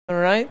All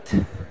right.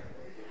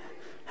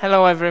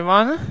 Hello,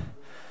 everyone.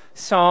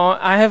 So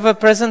I have a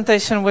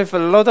presentation with a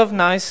lot of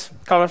nice,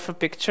 colorful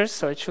pictures,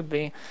 so it should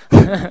be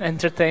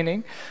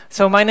entertaining.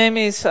 So my name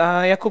is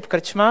Jakub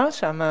Krcmar.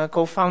 I'm a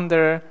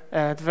co-founder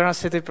at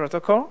Veracity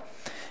Protocol.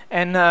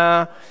 And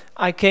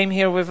I came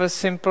here with a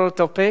simple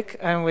topic,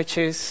 which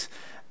is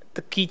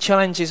the key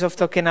challenges of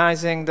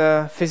tokenizing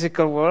the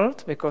physical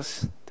world,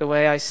 because the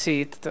way I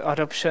see it, the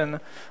adoption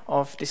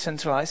of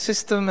decentralized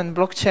system and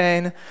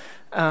blockchain,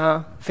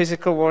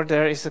 physical world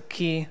there is a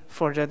key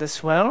for that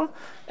as well,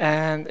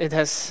 and it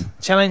has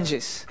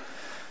challenges.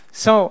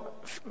 So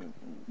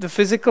the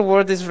physical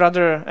world is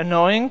rather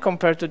annoying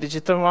compared to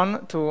digital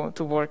one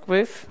to work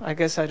with. I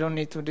guess I don't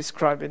need to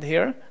describe it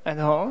here at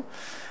all.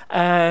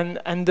 And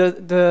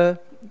the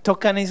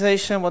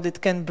tokenization, what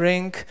it can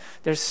bring,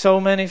 there's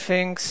so many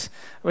things.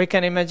 We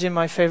can imagine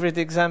my favorite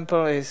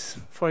example is,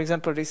 for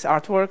example, this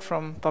artwork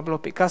from Pablo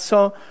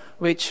Picasso,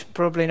 which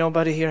probably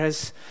nobody here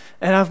has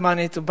enough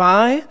money to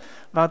buy,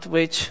 but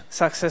which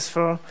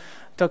successful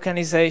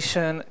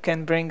tokenization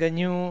can bring a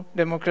new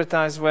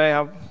democratized way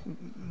how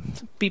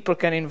people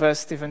can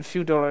invest even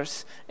few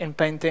dollars in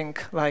painting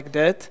like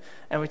that,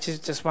 and which is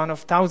just one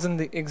of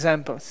 1,000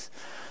 examples.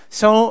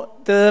 So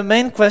the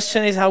main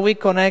question is how we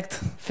connect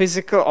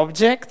physical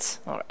objects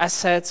or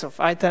assets of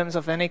items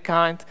of any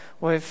kind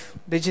with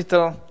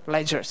digital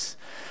ledgers.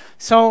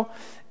 So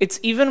it's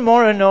even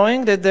more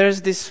annoying that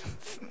there's this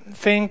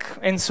thing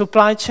in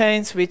supply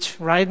chains which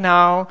right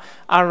now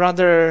are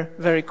rather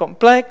very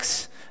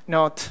complex,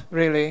 not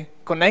really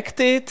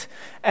connected,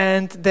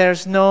 and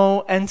there's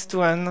no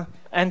end-to-end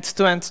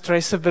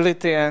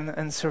traceability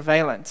and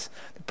surveillance.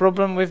 The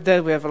problem with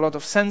that, we have a lot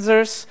of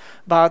sensors,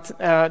 but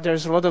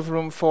there's a lot of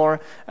room for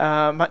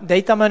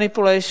data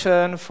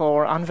manipulation,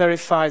 for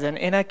unverified and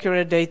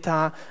inaccurate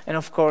data, and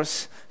of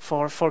course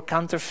for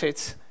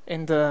counterfeits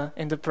in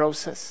the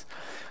process.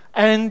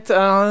 And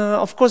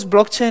of course,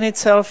 blockchain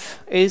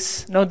itself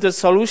is not the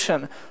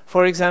solution.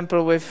 For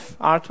example, with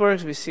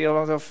artworks, we see a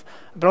lot of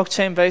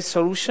blockchain-based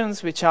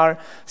solutions which are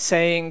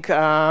saying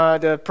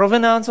the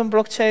provenance on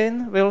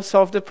blockchain will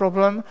solve the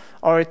problem,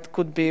 or it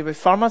could be with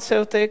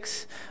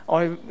pharmaceutics,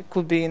 or it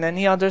could be in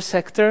any other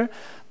sector.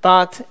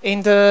 But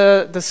in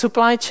the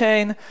supply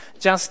chain,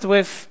 just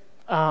with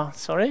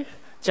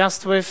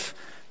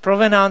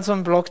provenance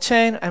on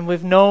blockchain and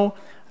with no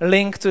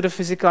link to the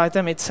physical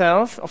item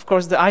itself. Of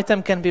course, the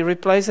item can be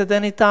replaced at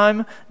any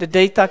time. The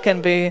data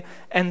can be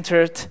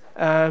entered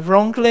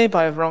wrongly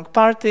by a wrong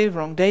party,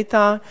 wrong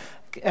data.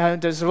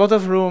 There's a lot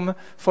of room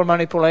for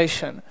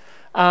manipulation.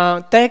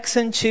 Tags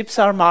and chips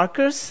are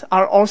markers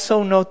are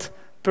also not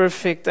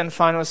perfect and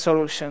final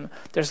solution.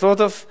 There's a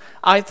lot of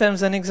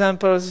items and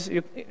examples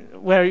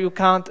where you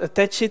can't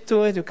attach it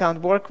to it, you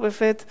can't work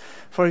with it.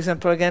 For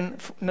example, again,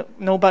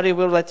 nobody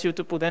will let you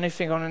to put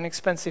anything on an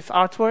expensive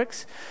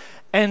artworks.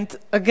 And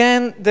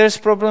again, there's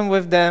problem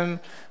with them.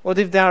 What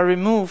if they are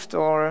removed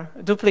or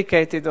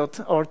duplicated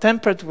or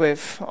tampered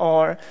with,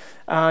 or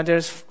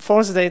there's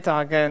false data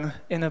again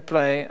in a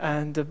play,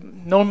 and the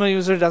normal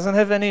user doesn't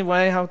have any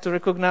way how to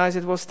recognize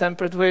it was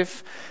tampered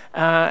with,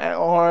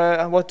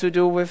 or what to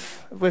do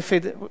with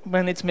it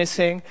when it's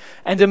missing.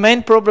 And the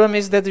main problem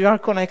is that you are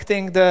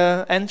connecting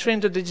the entry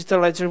in the digital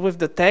ledger with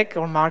the tag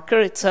or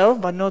marker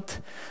itself, but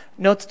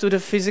not to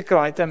the physical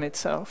item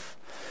itself.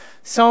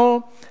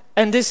 So.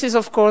 And this is,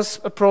 of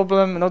course, a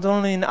problem not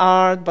only in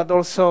art, but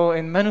also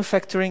in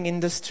manufacturing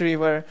industry,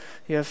 where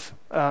you have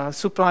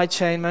supply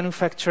chain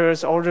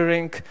manufacturers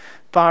ordering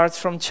parts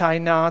from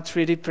China,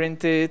 3D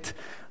printed,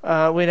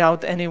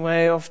 without any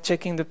way of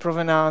checking the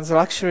provenance,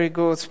 luxury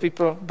goods,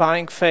 people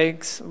buying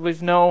fakes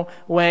with no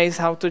ways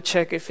how to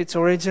check if it's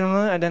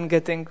original, and then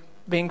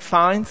being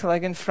fined,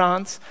 like in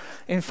France.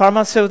 In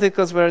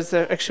pharmaceuticals, where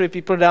there are actually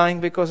people dying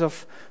because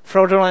of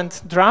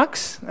fraudulent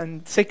drugs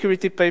and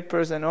security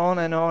papers and on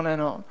and on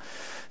and on.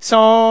 So,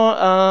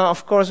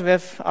 of course, we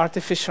have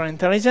artificial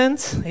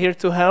intelligence here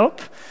to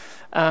help.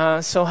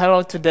 So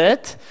hello to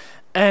that.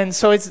 And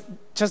so it's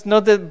just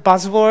not a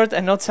buzzword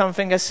and not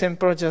something as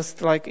simple,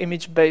 just like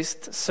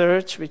image-based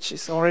search, which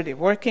is already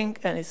working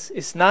and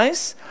it's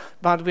nice,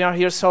 but we are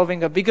here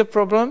solving a bigger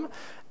problem.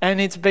 And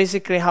it's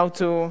basically how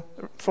to,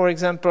 for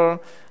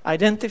example,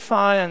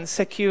 identify and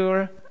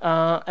secure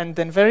and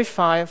then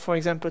verify, for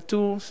example,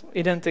 two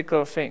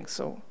identical things.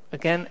 So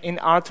again, in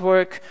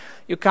artwork,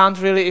 you can't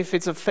really, if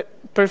it's a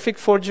perfect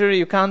forgery,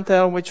 you can't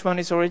tell which one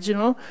is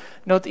original,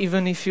 not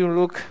even if you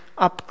look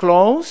up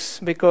close,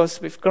 because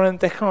with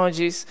current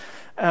technologies,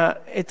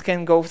 it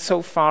can go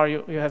so far,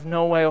 you have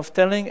no way of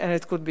telling, and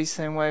it could be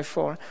same way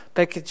for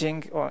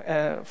packaging or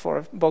for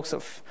a box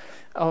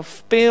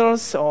of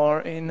pills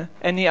or in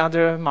any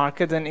other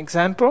market and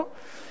example.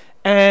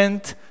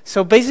 And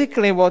so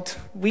basically what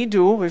we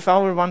do with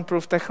our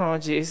one-proof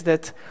technology is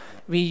that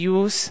we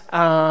use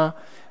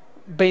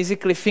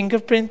basically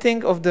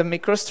fingerprinting of the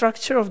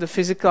microstructure of the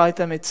physical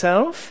item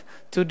itself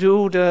to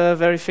do the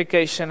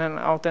verification and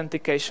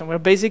authentication. We're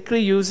basically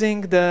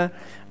using the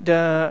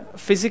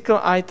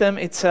physical item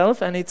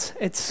itself and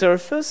its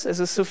surface as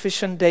a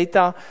sufficient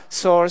data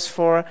source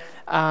for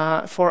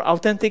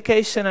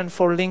authentication and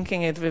for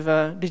linking it with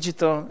a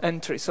digital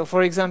entry. So,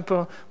 for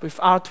example, with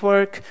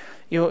artwork,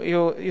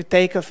 you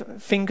take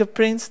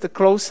fingerprints, the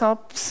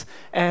close-ups,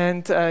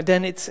 and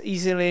then it's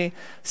easily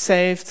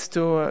saved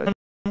to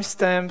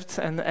stamped,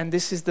 and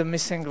this is the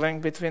missing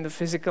link between the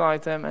physical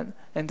item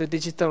and the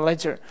digital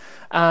ledger.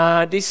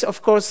 This,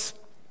 of course,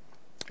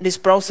 this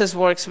process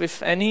works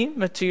with any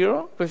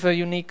material with a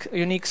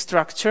unique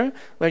structure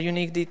where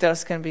unique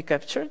details can be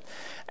captured.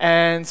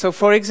 And so,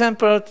 for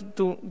example,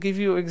 to give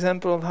you an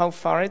example of how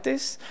far it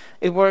is,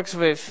 it works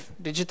with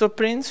digital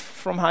prints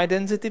from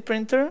high-density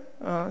printer.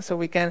 So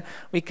we can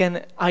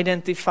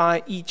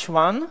identify each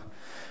one.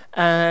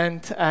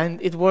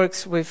 And it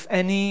works with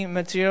any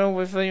material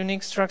with a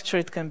unique structure.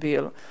 It can be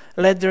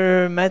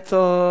leather,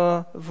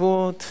 metal,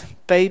 wood,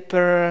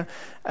 paper,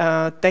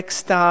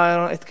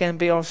 textile. It can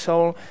be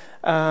also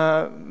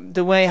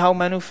the way how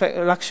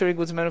luxury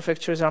goods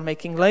manufacturers are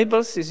making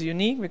labels is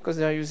unique because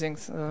they are using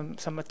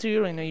some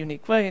material in a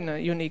unique way, in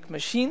unique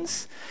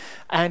machines.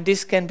 And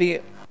this can be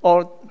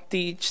all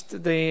taught.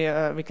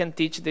 We can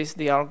teach this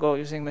the algo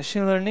using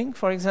machine learning,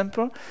 for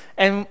example.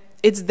 And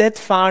it's that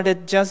far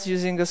that just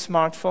using a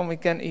smartphone, we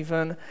can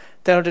even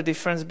tell the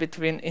difference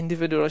between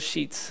individual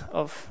sheets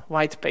of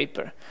white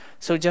paper.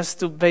 So just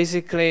to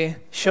basically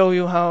show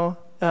you how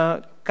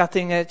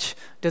cutting edge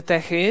the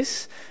tech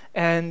is,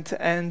 and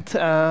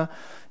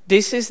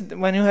this is,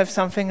 when you have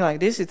something like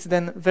this, it's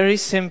then very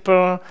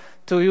simple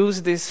to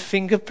use this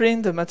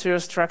fingerprint, the material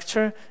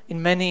structure,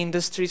 in many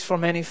industries for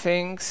many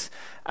things,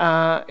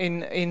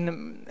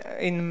 in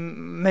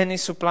many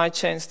supply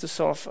chains to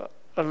solve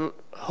a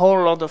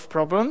whole lot of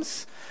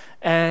problems,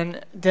 and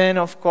then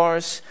of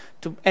course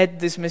to add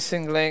this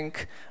missing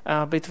link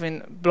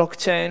between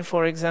blockchain,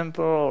 for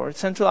example, or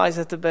centralized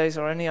database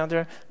or any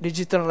other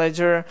digital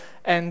ledger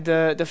and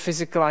the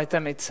physical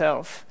item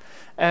itself.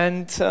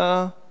 And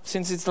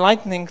since it's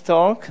lightning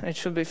talk, it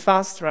should be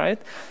fast,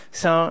 right?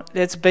 So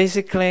that's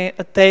basically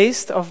a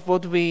taste of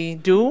what we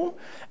do.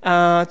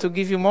 To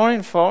give you more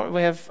info,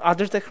 we have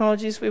other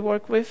technologies we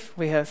work with.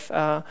 We have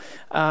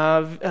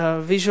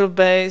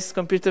visual-based,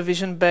 computer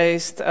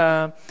vision-based,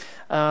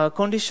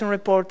 condition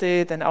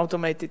reported and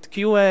automated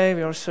QA.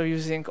 We're also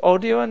using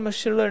audio and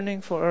machine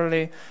learning for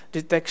early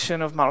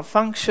detection of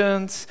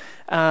malfunctions,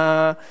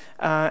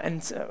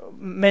 and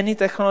many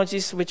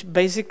technologies which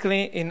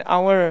basically, in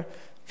our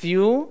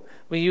view,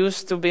 we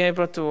used to be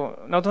able to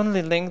not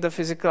only link the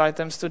physical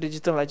items to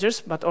digital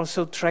ledgers, but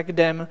also track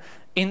them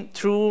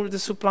through the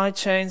supply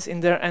chains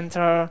in their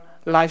entire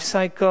life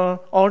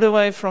cycle, all the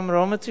way from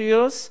raw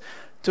materials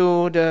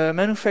to the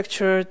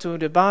manufacturer, to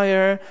the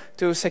buyer,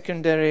 to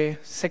secondary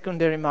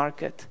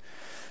market.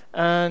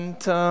 And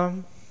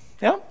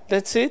yeah,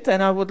 that's it.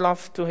 And I would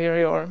love to hear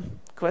your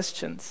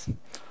questions.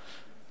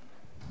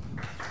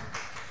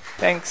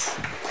 Thanks.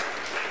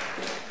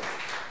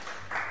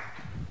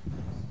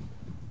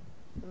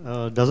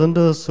 Doesn't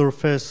the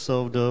surface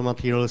of the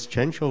materials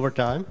change over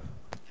time?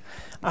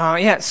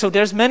 Yeah, so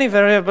there's many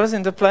variables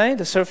in the play.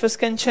 The surface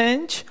can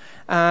change.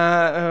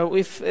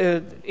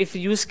 If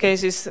use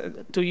cases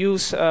to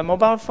use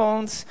mobile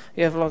phones,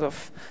 you have a lot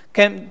of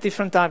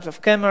different types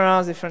of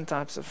cameras, different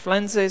types of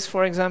lenses,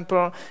 for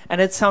example, and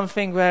it's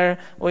something where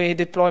we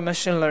deploy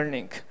machine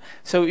learning.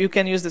 So you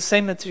can use the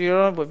same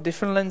material with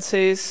different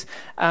lenses.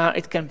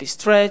 It can be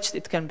stretched,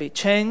 it can be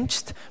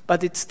changed,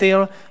 but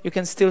you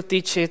can still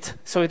teach it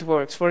so it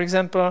works. For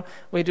example,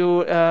 we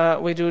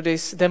do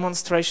this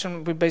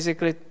demonstration. We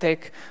basically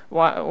take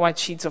white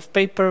sheets of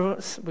paper,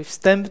 we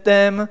stamp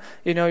them.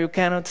 You know, you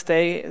cannot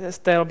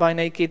tell by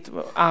naked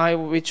eye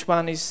which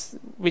one.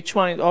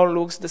 It all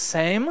looks the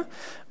same,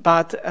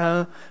 but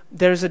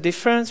there's a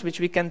difference which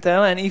we can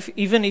tell. And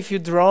even if you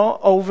draw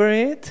over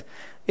it,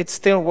 it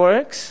still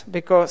works,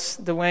 because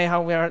the way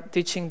how we are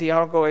teaching the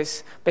algo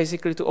is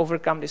basically to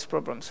overcome this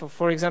problem. So,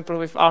 for example,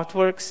 with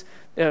artworks,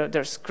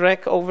 there's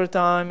crack over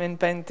time in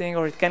painting,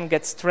 or it can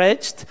get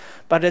stretched,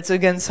 but it's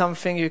again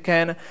something you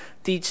can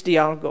teach the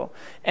algo.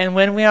 And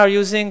when we are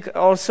using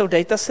also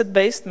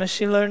dataset-based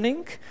machine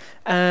learning,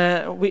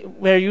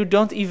 where you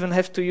don't even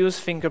have to use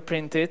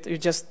fingerprinted, you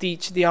just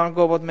teach the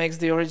algo what makes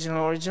the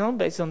original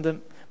based on the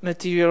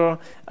material,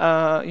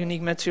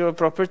 unique material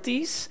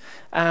properties,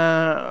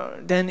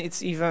 then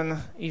it's even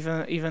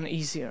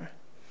easier.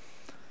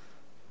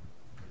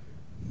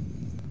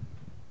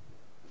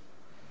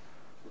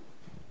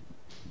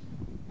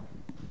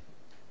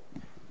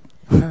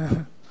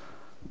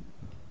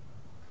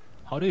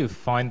 How do you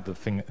find the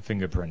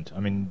fingerprint? I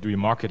mean, do you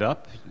mark it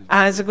up?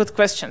 It's a good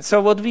question. So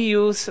what we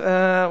use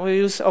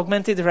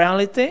augmented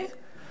reality.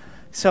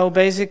 So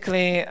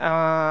basically,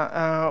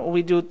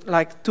 we do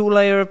like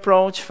two-layer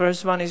approach.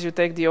 First one is you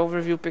take the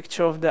overview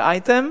picture of the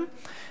item,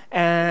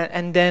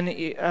 and then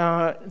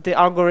the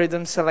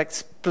algorithm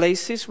selects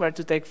places where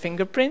to take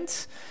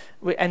fingerprints.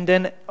 And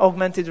then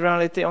augmented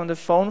reality on the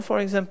phone, for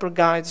example,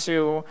 guides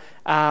you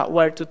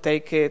where to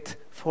take it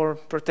for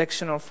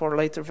protection or for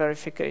later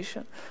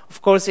verification.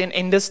 Of course, in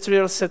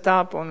industrial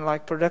setup on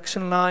like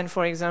production line,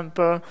 for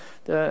example,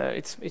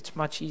 it's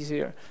much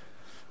easier.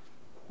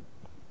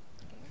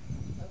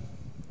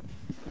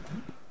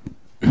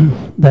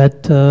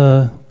 That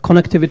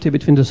connectivity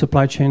between the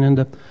supply chain and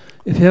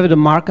if you have the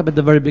markup at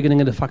the very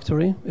beginning of the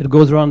factory, it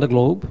goes around the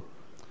globe.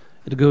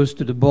 It goes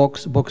to the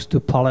box to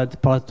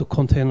pallet, pallet to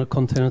container,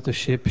 container to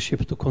ship,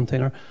 ship to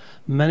container.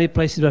 Many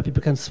places where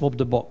people can swap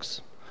the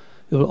box.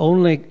 You will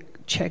only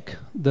check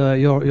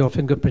your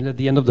fingerprint at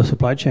the end of the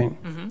supply chain,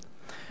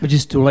 which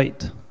is too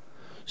late.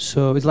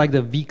 So it's like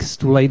the weeks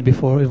too late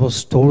before it was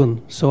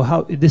stolen. So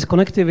how this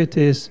connectivity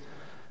is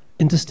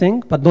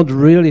interesting, but not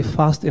really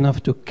fast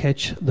enough to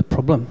catch the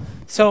problem.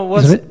 So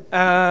what's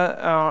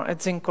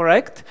it's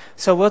incorrect.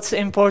 So what's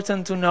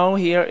important to know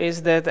here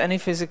is that any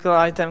physical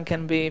item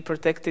can be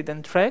protected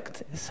and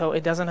tracked. So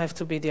it doesn't have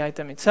to be the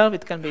item itself.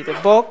 It can be the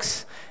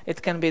box,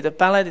 it can be the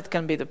pallet, it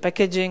can be the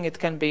packaging, it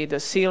can be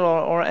the seal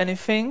or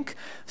anything.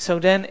 So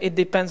then it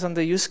depends on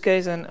the use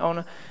case and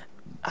on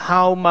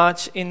how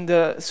much in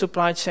the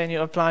supply chain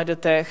you apply the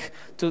tech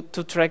to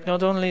track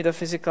not only the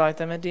physical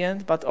item at the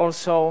end, but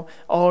also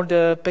all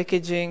the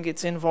packaging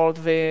it's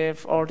involved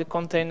with, or the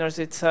containers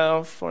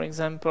itself, for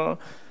example.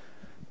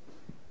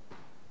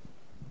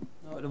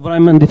 What I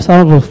meant, if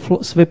someone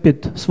will swap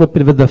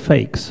it with the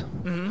fakes.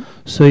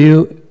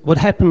 So what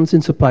happens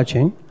in supply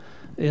chain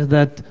is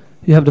that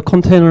you have the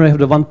container, you have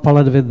the one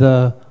pallet with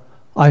the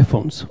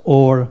iPhones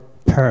or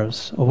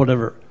pairs or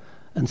whatever,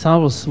 and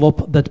someone will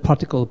swap that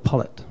particular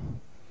pallet.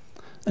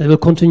 And it will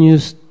continue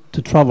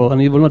to travel, and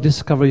you will not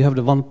discover you have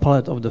the one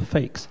pallet of the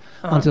fakes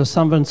until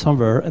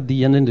somewhere at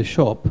the end in the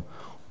shop,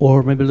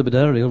 or maybe a little bit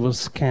earlier, will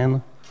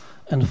scan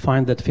and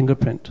find that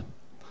fingerprint.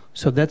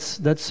 So that's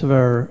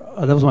where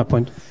that was my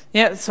point.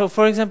 Yeah. So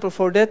for example,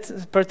 for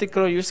that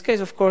particular use case,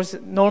 of course,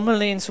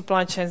 normally in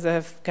supply chains they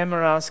have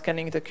cameras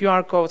scanning the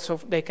QR code, so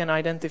they can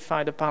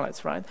identify the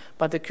pallets, right?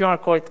 But the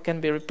QR code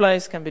can be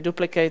replaced, can be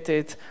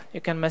duplicated.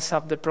 You can mess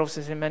up the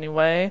process in many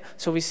ways.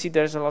 So we see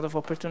there's a lot of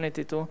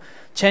opportunity to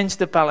change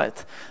the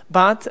pallet.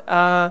 But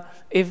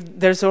if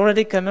there's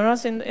already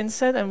cameras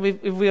inside, and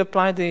if we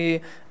apply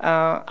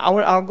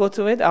our algo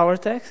to it, our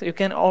tech, you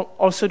can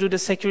also do the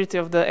security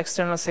of the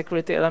external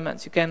security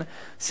elements. You can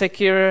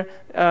secure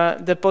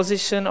the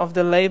position of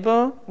the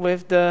label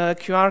with the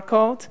QR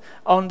code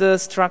on the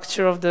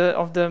structure of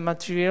the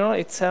material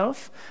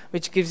itself,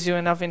 which gives you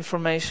enough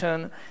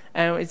information,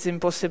 and it's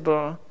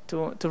impossible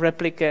to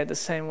replicate the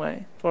same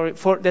way.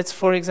 That's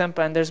for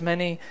example, and there's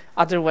many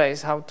other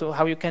ways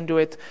how you can do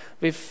it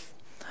with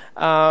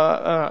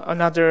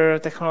another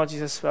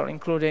technologies as well,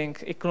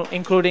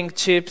 including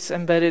chips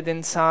embedded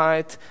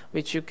inside,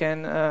 which you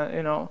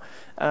can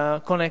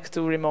connect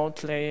to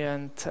remotely,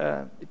 and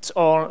it's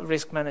all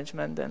risk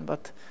management then.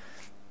 But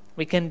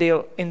we can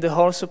deal in the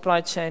whole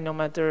supply chain, no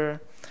matter.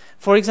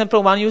 For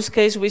example, one use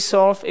case we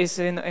solve is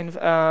in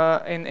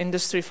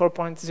Industry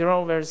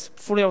 4.0, where it's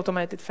fully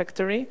automated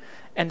factory,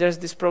 and there's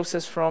this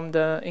process from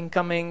the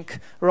incoming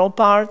raw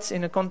parts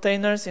in the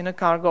containers, in a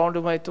cargo, all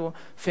the way to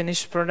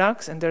finished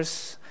products, and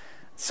there's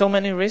so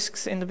many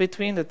risks in the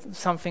between that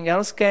something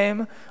else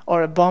came,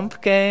 or a bomb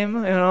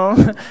came,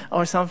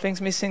 or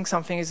something's missing,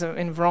 something is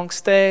in wrong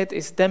state,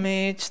 is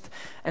damaged,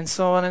 and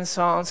so on and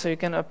so on. So you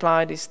can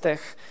apply this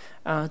tech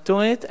to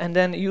it, and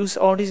then use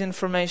all this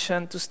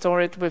information to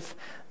store it with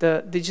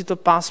the digital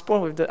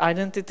passport, with the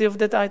identity of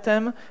that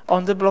item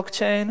on the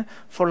blockchain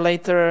for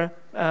later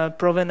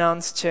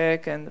provenance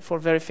check and for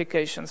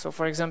verification. So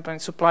for example, in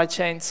supply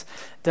chains,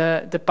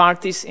 the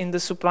parties in the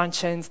supply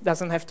chains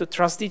doesn't have to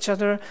trust each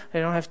other.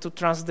 They don't have to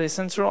trust the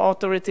central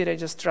authority. They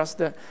just trust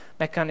the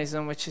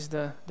mechanism, which is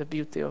the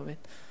beauty of it.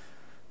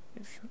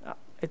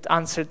 It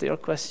answered your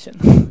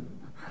question.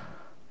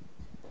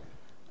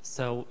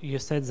 So you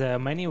said there are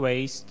many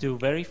ways to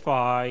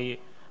verify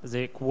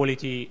the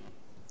quality,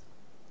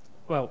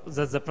 well,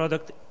 that the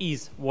product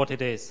is what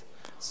it is.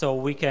 So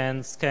we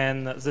can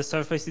scan the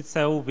surface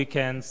itself, we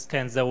can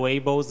scan the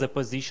labels, the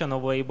position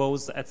of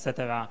labels,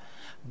 etc.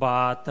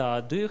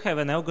 But do you have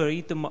an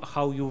algorithm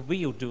how you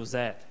will do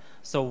that?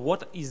 So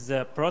what is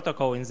the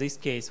protocol in this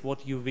case,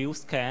 what you will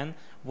scan,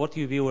 what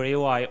you will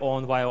rely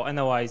on while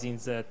analyzing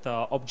that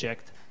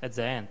object at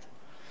the end?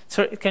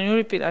 Sorry, can you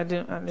repeat? I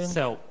didn't.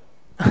 So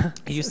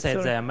you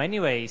said there are many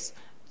ways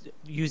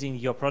using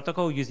your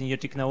protocol, using your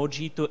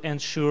technology to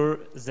ensure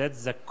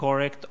that's the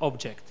correct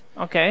object.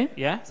 Okay.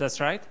 Yeah, that's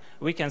right.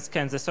 We can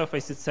scan the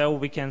surface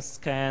itself, we can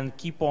scan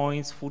key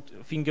points,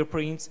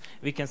 fingerprints,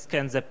 we can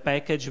scan the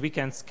package, we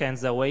can scan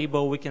the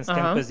label, we can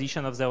scan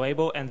position of the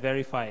label and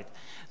verify it.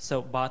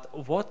 So,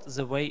 but what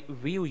the way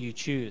will you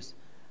choose?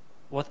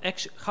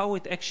 How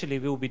it actually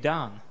will be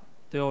done?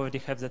 Do you already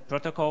have that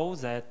protocol,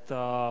 that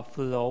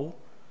flow?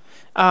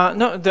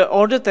 No,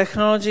 all the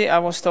technology I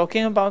was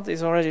talking about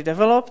is already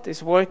developed,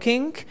 is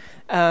working,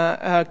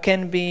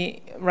 can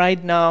be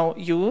right now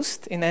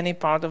used in any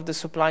part of the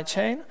supply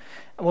chain.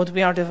 What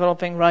we are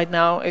developing right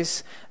now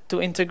is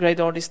to integrate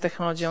all this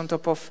technology on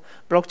top of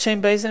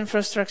blockchain-based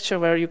infrastructure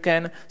where you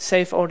can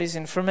save all this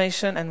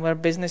information and where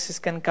businesses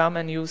can come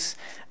and use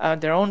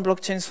their own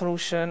blockchain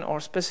solution or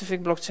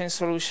specific blockchain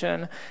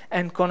solution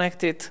and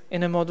connect it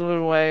in a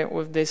modular way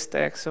with this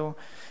tech. So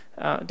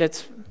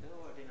that's...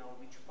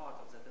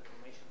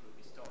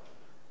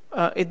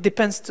 it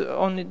depends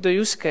on the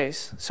use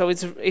case. So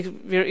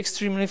we're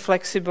extremely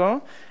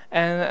flexible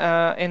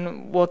and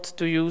in what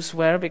to use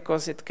where,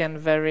 because it can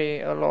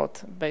vary a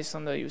lot based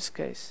on the use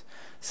case.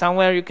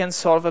 Somewhere you can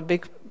solve a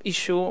big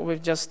issue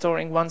with just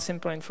storing one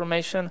simple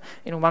information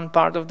in one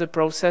part of the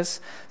process.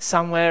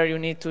 Somewhere you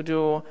need to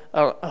do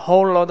a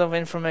whole lot of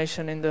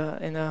information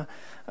in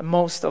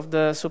most of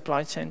the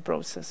supply chain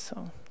process.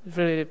 So it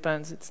really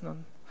depends. It's not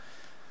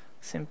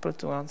simple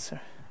to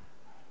answer.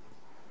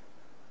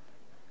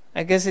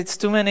 I guess it's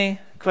too many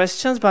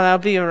questions, but I'll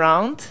be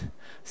around.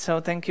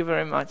 So thank you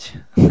very much.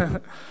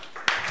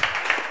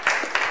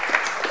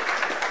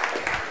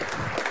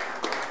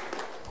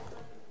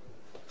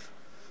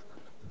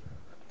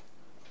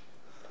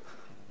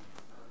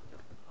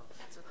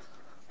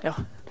 Ja.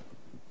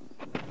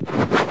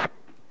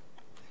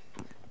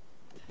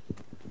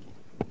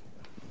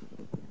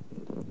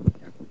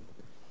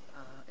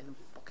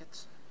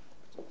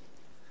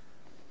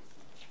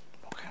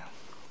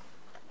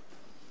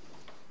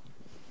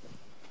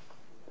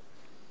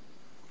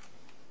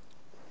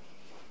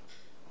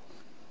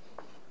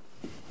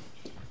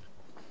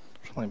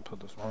 Let me put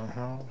this on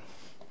here.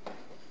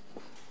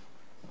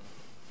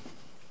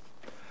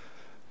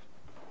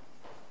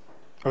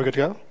 Are we good to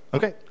go?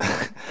 Okay.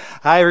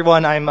 Hi,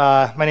 everyone.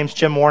 My name's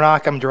Jim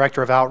Warnock. I'm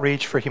Director of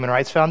Outreach for Human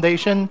Rights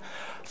Foundation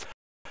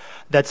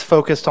that's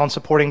focused on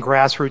supporting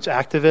grassroots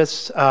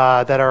activists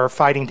that are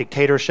fighting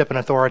dictatorship and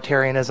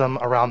authoritarianism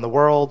around the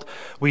world.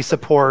 We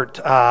support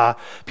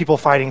people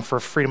fighting for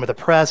freedom of the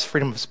press,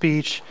 freedom of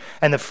speech,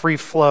 and the free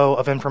flow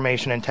of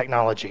information and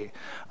technology.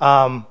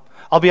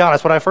 I'll be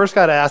honest, when I first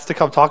got asked to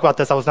come talk about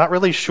this, I was not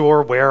really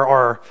sure where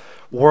our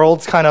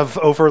worlds kind of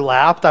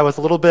overlapped. I was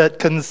a little bit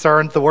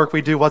concerned the work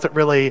we do wasn't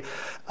really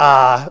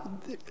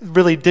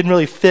didn't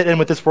really fit in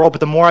with this world, but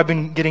the more I've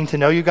been getting to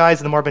know you guys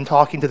and the more I've been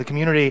talking to the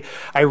community,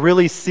 I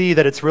really see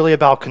that it's really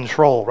about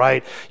control,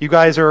 right? You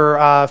guys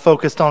are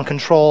focused on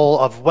control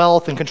of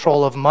wealth and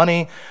control of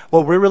money.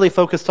 What we're really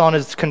focused on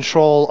is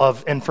control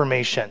of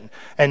information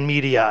and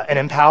media and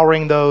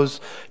empowering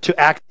those to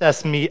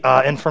access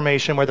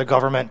information where the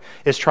government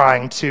is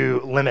trying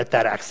to limit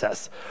that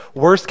access.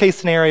 Worst case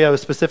scenario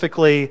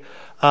specifically,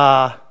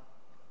 oh,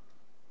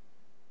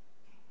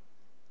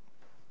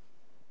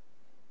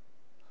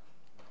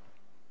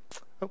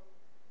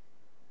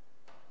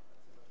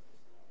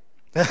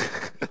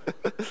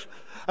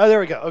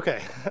 there we go.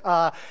 Okay.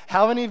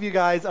 How many of you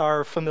guys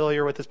are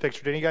familiar with this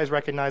picture? Do you guys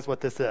recognize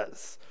what this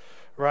is?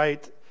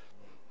 Right?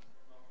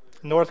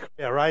 North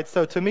Korea, right?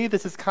 So to me,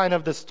 this is kind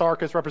of the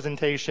starkest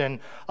representation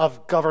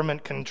of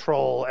government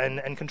control.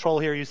 And control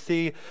here, you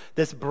see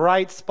this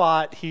bright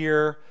spot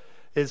here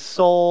is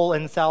Seoul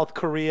in South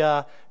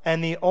Korea.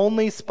 And the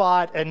only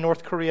spot in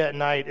North Korea at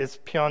night is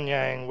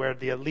Pyongyang, where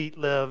the elite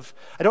live.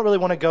 I don't really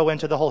want to go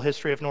into the whole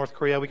history of North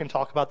Korea. We can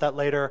talk about that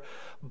later.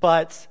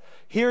 But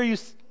here you...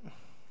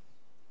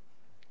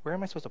 Where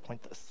am I supposed to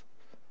point this?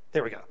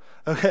 There we go.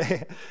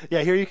 Okay.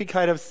 Yeah, here you can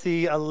kind of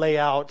see a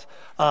layout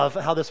of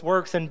how this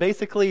works. And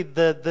basically,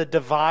 the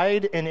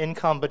divide in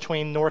income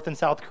between North and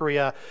South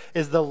Korea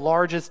is the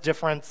largest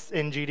difference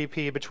in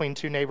GDP between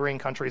two neighboring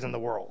countries in the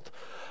world.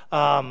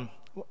 And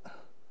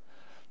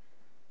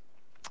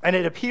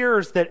it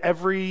appears that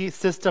every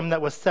system that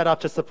was set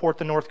up to support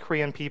the North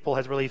Korean people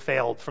has really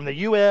failed. From the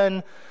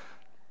UN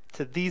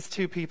to these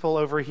two people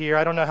over here.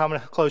 I don't know how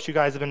close you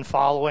guys have been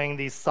following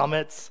these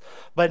summits,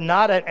 but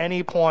not at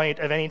any point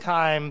of any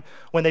time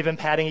when they've been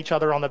patting each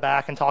other on the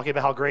back and talking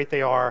about how great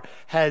they are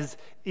has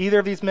either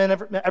of these men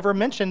ever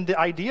mentioned the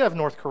idea of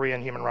North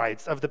Korean human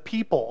rights, of the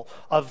people,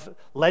 of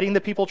letting the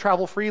people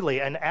travel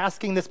freely, and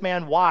asking this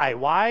man why.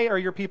 Why are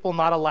your people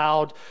not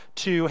allowed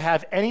to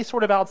have any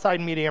sort of outside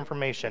media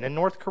information? In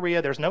North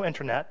Korea, there's no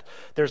internet,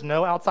 there's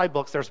no outside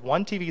books, there's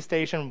one TV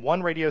station,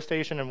 one radio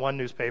station, and one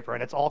newspaper,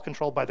 and it's all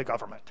controlled by the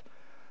government.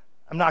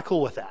 I'm not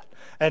cool with that.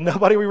 And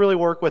nobody we really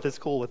work with is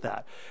cool with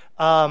that.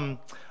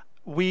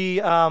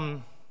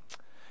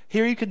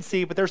 Here you can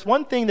see, but there's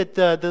one thing that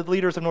the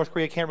leaders of North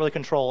Korea can't really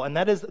control, and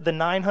that is the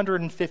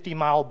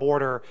 950-mile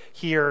border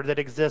here that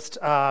exists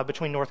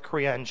between North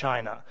Korea and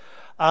China.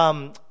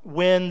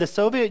 When the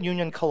Soviet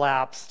Union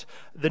collapsed,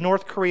 the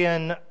North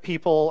Korean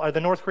people, or the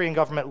North Korean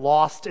government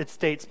lost its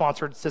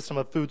state-sponsored system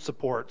of food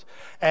support.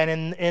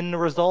 And in the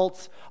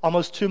results,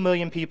 almost 2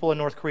 million people in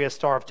North Korea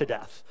starved to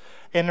death.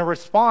 In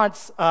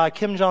response,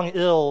 Kim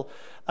Jong-il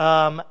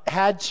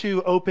had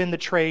to open the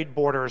trade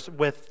borders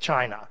with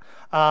China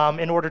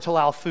in order to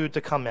allow food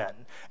to come in.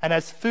 And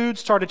as food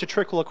started to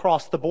trickle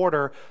across the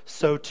border,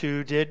 so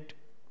too did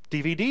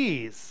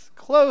DVDs,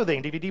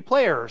 clothing, DVD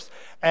players.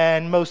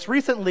 And most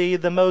recently,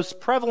 the most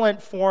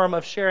prevalent form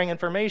of sharing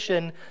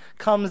information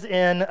comes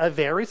in a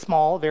very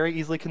small, very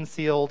easily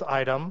concealed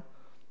item.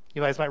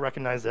 You guys might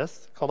recognize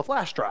this, called a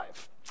flash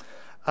drive.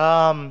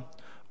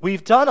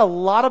 We've done a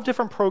lot of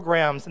different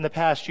programs in the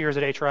past years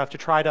at HRF to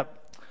try to,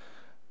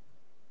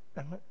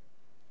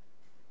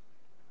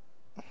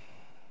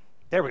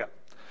 there we go,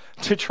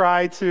 to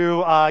try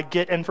to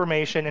get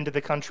information into the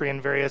country in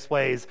various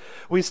ways.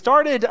 We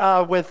started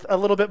with a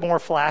little bit more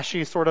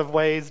flashy sort of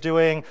ways,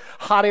 doing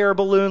hot air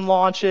balloon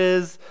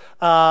launches,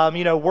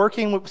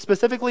 working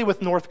specifically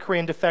with North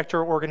Korean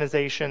defector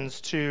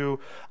organizations to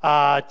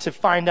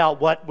find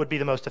out what would be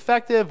the most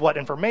effective, what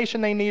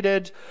information they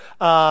needed.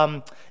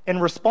 In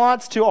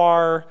response to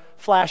our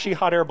flashy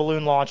hot air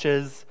balloon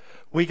launches,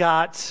 we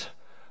got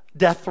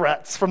death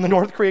threats from the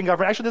North Korean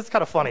government. Actually, this is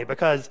kind of funny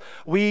because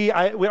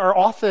our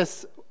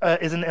office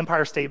is in the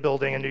Empire State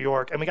Building in New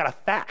York, and we got a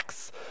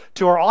fax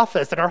to our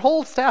office, and our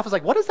whole staff was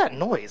like, what is that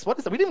noise? What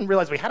is that? We didn't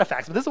realize we had a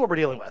fax, but this is what we're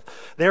dealing with.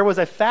 There was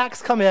a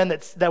fax come in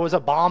that was a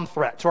bomb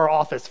threat to our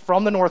office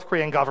from the North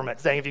Korean government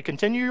saying, if you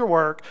continue your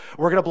work,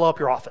 we're going to blow up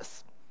your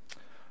office.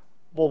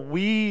 Well,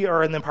 we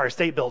are in the Empire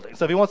State Building,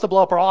 so if he wants to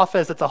blow up our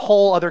office, it's a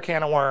whole other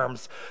can of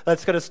worms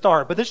that's going to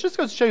start. But this just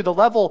goes to show you the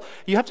level.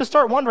 You have to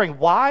start wondering,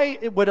 why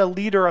would a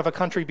leader of a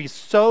country be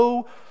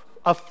so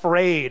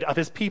afraid of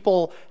his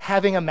people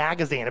having a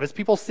magazine, of his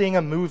people seeing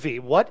a movie?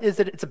 What is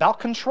it? It's about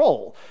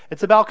control.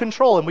 It's about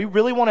control, and we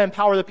really want to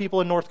empower the people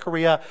in North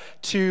Korea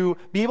to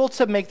be able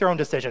to make their own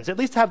decisions, at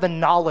least have the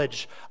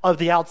knowledge of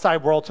the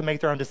outside world to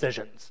make their own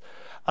decisions.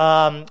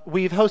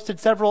 We've hosted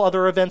several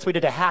other events. We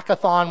did a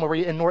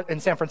hackathon in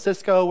San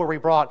Francisco where we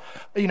brought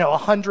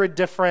 100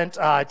 different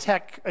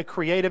tech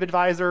creative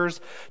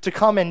advisors to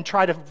come and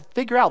try to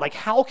figure out, like,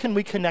 how can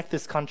we connect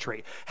this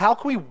country? How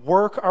can we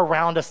work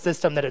around a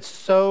system that is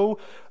so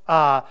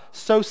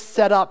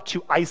set up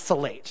to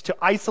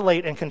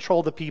isolate and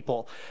control the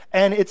people?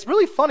 And it's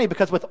really funny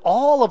because with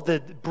all of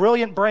the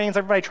brilliant brains,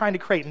 everybody trying to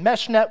create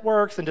mesh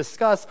networks and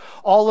discuss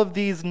all of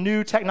these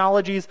new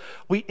technologies,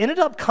 we ended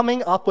up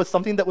coming up with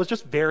something that was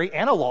just very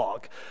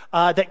analog,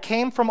 that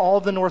came from all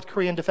of the North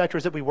Korean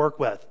defectors that we work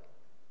with.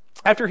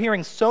 After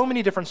hearing so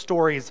many different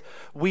stories,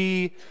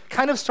 we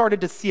kind of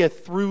started to see a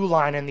through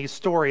line in these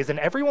stories, and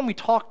everyone we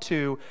talked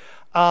to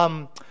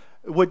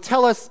would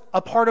tell us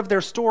a part of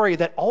their story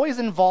that always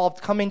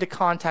involved coming to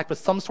contact with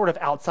some sort of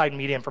outside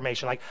media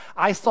information. Like,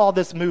 I saw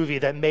this movie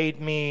that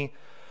made me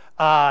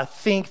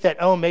think that,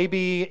 oh,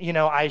 maybe,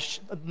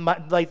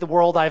 like the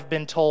world I've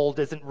been told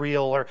isn't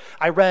real, or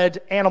I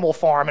read Animal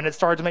Farm and it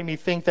started to make me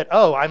think that,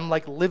 oh, I'm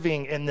like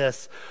living in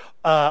this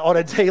on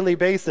a daily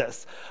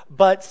basis.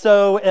 But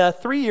so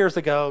 3 years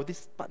ago,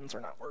 these buttons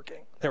are not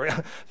working. There we go.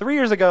 3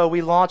 years ago,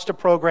 we launched a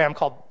program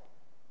called,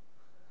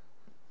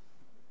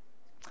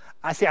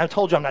 I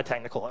told you I'm not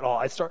technical at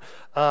all.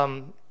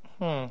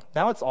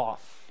 Now it's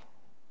off.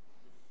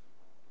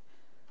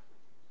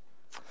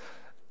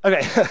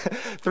 Okay,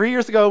 3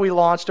 years ago, we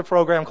launched a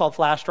program called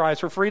Flash Drives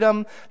for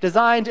Freedom,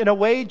 designed in a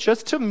way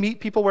just to meet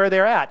people where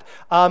they're at.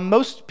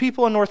 Most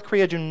people in North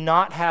Korea do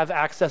not have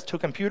access to a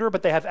computer,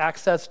 but they have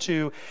access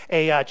to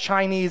a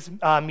Chinese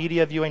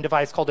media viewing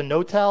device called a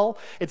Notel.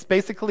 It's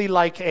basically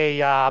like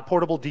a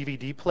portable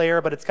DVD player,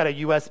 but it's got a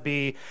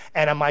USB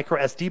and a micro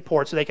SD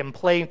port, so they can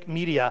play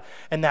media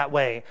in that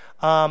way.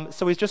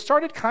 So we just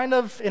started kind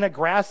of in a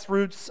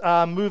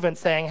grassroots movement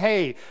saying,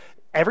 hey,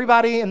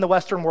 everybody in the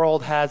Western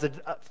world has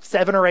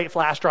 7 or 8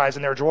 flash drives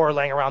in their drawer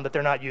laying around that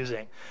they're not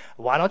using.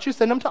 Why don't you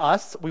send them to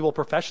us? We will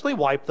professionally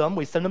wipe them.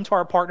 We send them to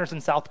our partners in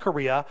South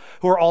Korea,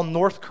 who are all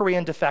North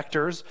Korean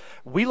defectors.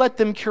 We let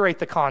them curate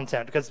the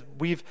content, because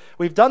we've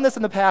done this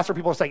in the past where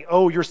people are saying,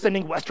 oh, you're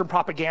sending Western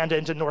propaganda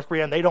into North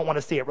Korea and they don't want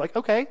to see it. We're like,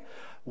 okay,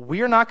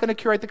 we're not going to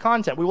curate the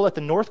content. We will let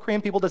the North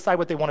Korean people decide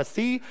what they want to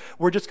see.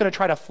 We're just going to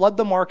try to flood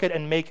the market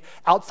and make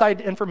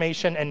outside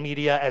information and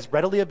media as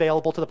readily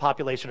available to the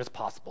population as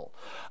possible.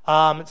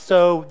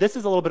 So this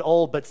is a little bit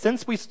old, but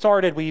since we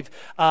started, we've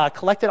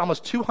collected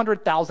almost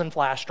 200,000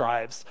 flash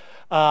drives.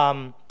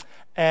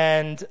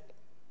 And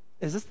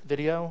is this the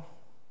video?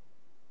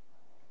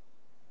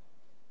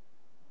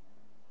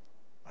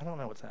 I don't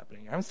know what's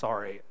happening. I'm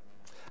sorry.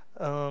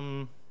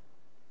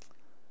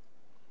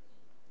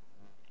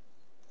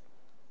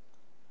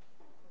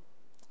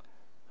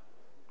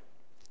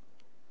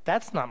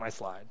 That's not my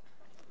slide.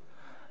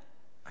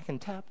 I can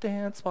tap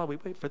dance while we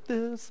wait for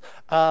this.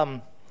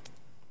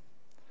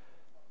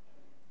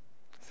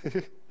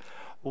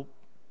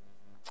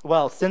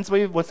 Well, since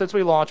we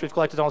launched, we've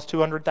collected almost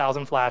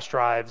 200,000 flash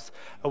drives.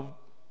 Oh,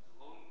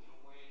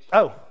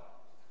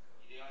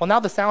 well, now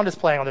the sound is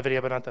playing on the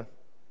video, but not the.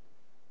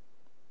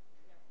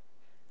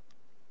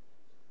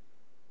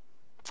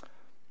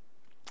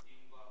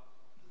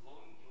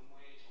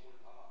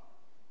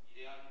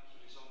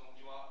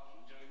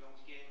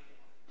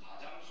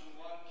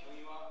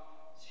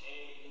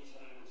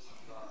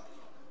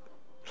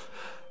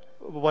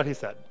 What he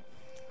said.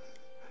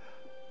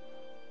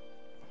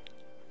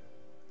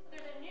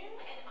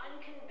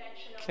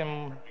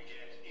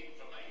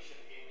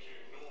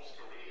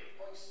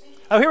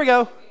 Oh, here we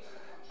go.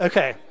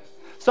 Okay.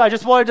 So I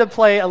just wanted to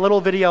play a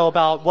little video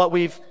about what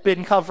we've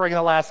been covering in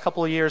the last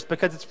couple of years,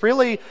 because it's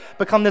really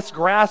become this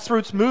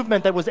grassroots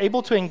movement that was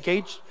able to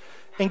engage.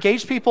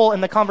 engage people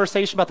in the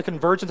conversation about the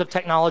convergence of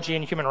technology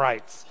and human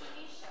rights.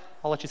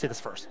 I'll let you say this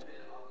first.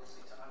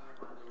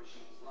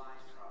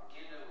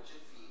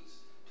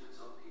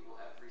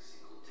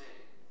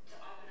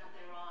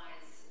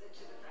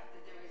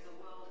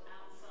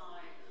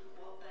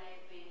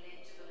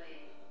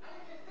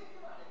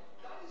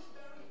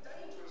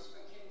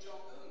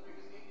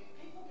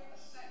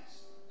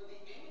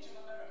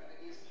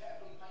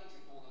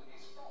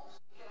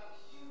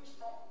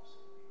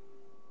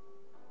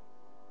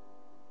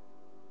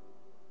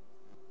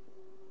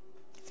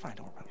 Fine,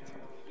 don't worry about it.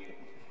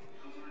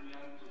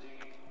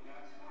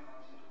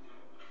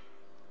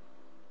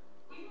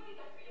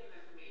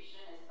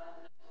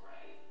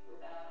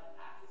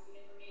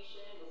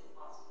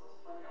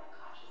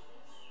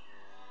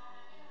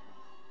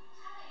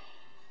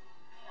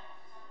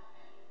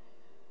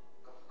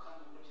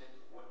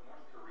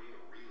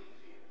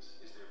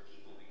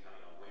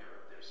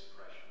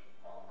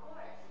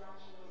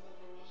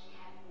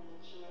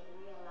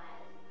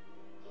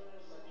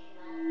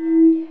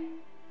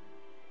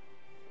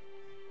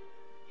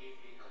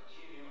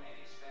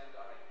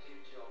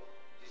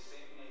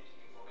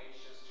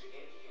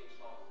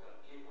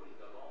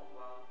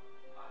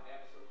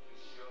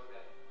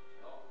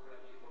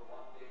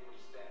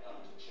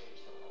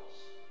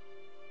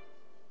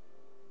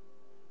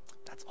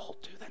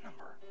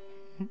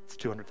 It's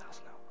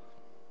 200,000 now.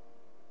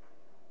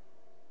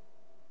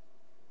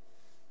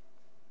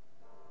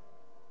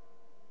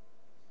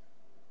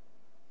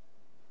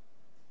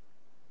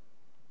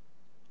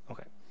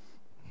 Okay.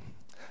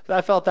 So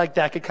I felt like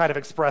that could kind of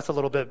express a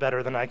little bit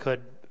better than I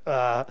could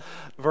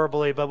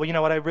verbally. But you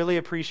know what I really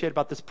appreciate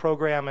about this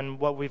program and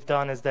what we've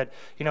done is that,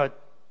 you know,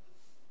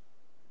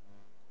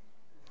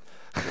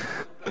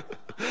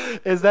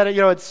 is that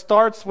it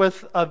starts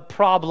with a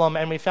problem,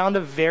 and we found a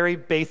very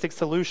basic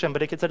solution,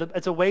 but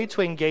it's a way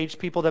to engage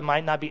people that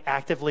might not be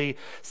actively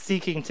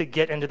seeking to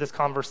get into this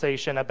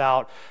conversation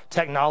about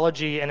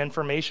technology and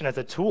information as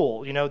a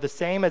tool. You know, the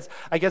same as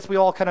I guess we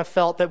all kind of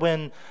felt that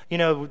when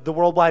the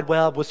World Wide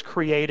Web was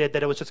created,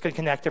 that it was just going to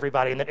connect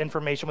everybody and that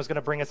information was going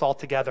to bring us all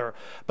together.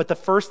 But the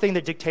first thing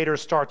that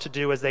dictators start to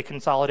do as they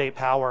consolidate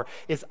power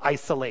is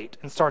isolate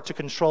and start to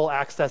control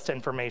access to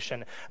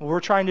information. What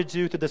we're trying to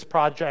do through this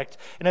project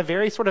in a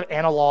very sort of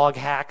analog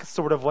hack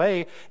sort of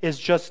way is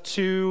just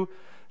to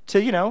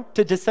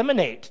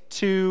disseminate,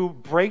 to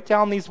break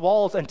down these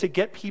walls and to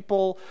get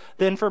people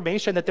the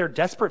information that they're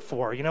desperate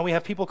for. You know, we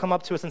have people come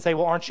up to us and say,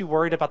 well, aren't you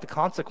worried about the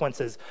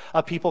consequences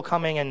of people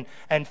coming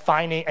and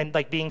finding and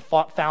like being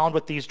found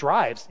with these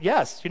drives?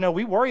 Yes,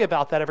 we worry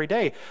about that every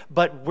day,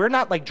 but we're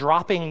not like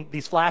dropping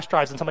these flash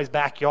drives in somebody's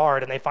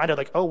backyard and they find out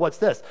like, oh, what's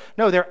this?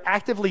 No, they're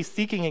actively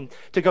seeking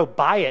to go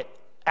buy it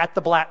at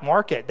the black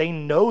market. They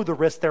know the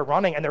risk they're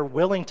running and they're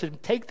willing to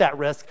take that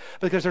risk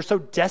because they're so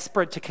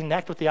desperate to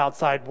connect with the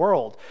outside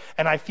world.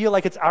 And I feel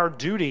like it's our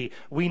duty.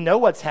 We know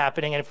what's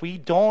happening, and if we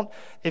don't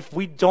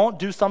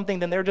do something,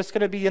 then they're just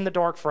going to be in the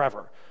dark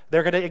forever.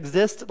 They're going to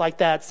exist like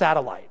that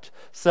satellite.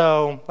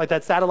 So like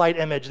that satellite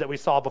image that we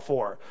saw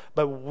before.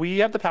 But we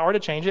have the power to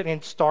change it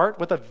and start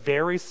with a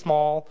very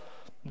small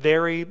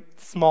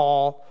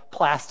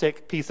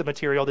plastic piece of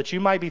material that you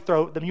might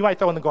throw in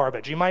the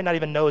garbage. You might not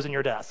even know is in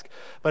your desk.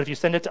 But if you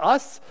send it to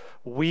us,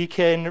 we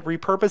can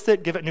repurpose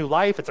it, give it new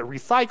life. It's a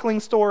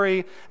recycling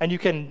story, and you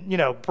can,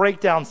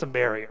 break down some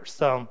barriers.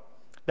 So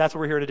that's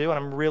what we're here to do, and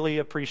I'm really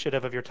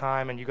appreciative of your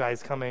time and you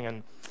guys coming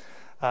and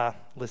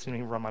listening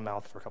to me run my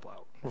mouth for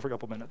a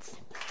couple minutes.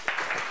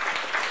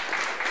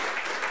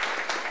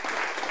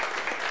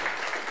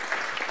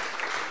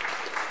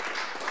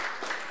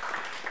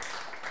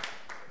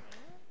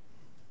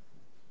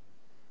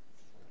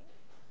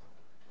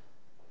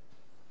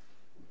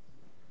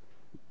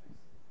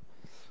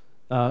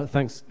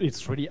 Thanks.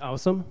 It's really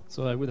awesome.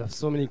 So I would have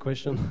so many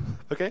questions.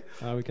 Okay.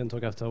 We can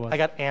talk afterwards. I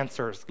got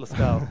answers. Let's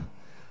go.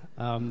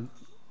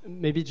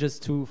 Maybe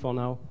just two for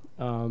now.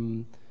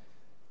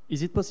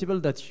 Is it possible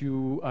that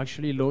you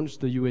actually launched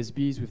the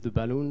USBs with the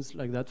balloons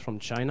like that from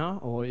China,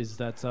 or is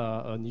that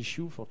an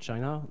issue for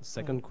China?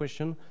 Second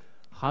question,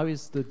 how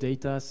is the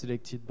data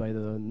selected by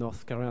the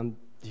North Korean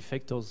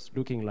defectors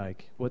looking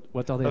like?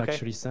 What are they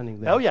actually sending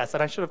there? Oh yes,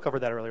 and I should have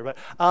covered that earlier. But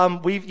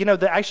we've,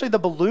 actually the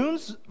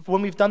balloons,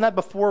 when we've done that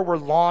before, were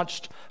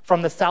launched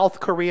from the South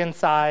Korean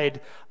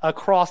side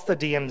across the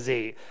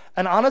DMZ.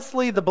 And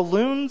honestly, the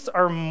balloons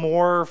are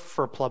more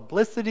for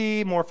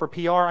publicity, more for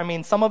PR. I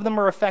mean, some of them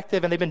are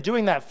effective, and they've been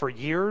doing that for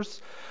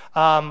years.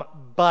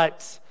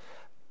 But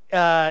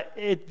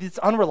it's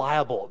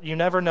unreliable. You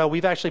never know.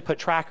 We've actually put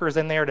trackers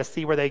in there to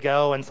see where they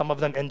go, and some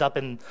of them end up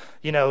in,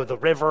 the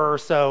river.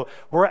 So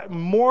we're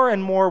more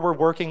and more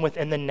working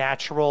within the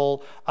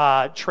natural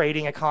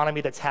trading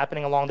economy that's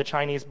happening along the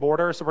Chinese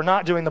border. So we're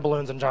not doing the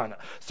balloons in China.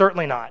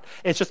 Certainly not.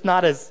 It's just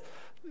not as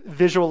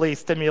visually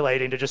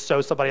stimulating to just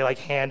show somebody like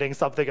handing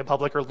something in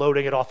public or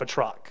loading it off a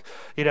truck.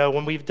 You know,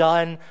 when we've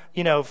done,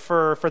 you know,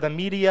 for the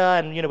media,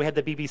 and you know, we had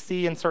the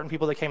BBC and certain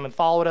people that came and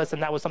followed us,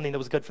 and that was something that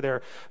was good for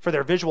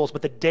their visuals.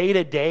 But the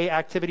day-to-day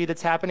activity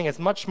that's happening is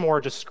much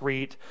more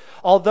discreet.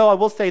 Although I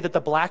will say that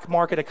the black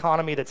market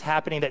economy that's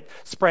happening, that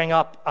sprang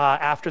up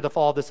after the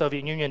fall of the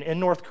Soviet Union in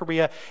North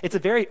Korea, it's a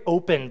very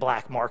open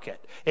black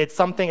market. It's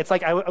something, it's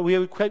like, we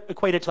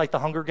equate it to like the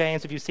Hunger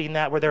Games, if you've seen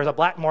that, where there's a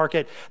black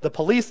market, the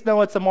police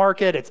know it's a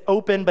market, it's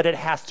open, but it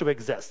has to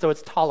exist, so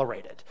it's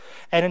tolerated.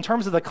 And in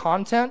terms of the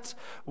content,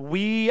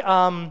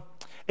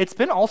 it's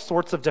been all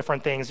sorts of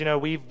different things. You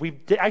know,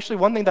 actually,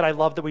 one thing that I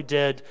love that we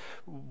did,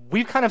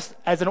 we've kind of,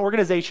 as an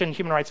organization,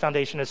 Human Rights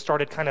Foundation has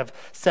started kind of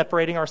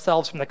separating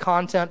ourselves from the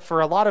content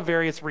for a lot of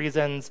various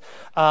reasons.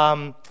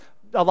 A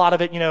lot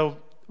of it, you know,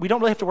 we don't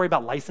really have to worry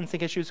about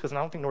licensing issues, because I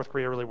don't think North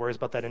Korea really worries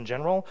about that in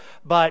general.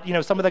 But, you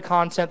know, some of the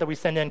content that we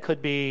send in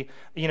could be,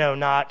 you know,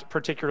 not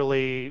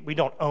particularly, we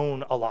don't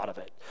own a lot of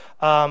it.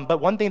 But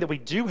one thing that we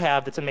do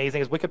have that's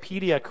amazing is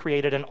Wikipedia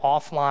created an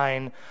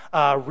offline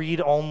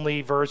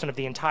read-only version of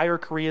the entire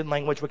Korean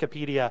language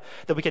Wikipedia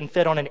that we can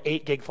fit on an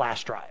 8 gig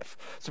flash drive.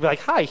 So we're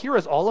like, hi, here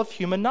is all of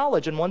human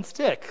knowledge in one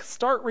stick.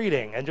 Start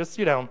reading, and just,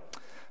 you know,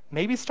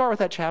 maybe start with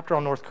that chapter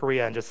on North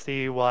Korea and just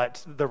see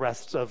what the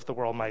rest of the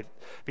world might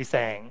be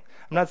saying.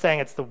 I'm not saying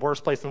it's the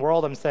worst place in the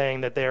world. I'm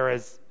saying that there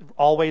is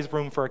always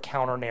room for a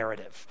counter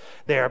narrative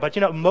there. But you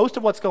know, most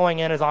of what's going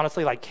in is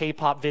honestly like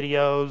K-pop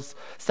videos,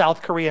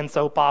 South Korean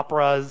soap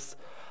operas.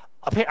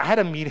 I had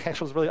a meeting,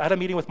 actually, I had a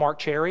meeting with Mark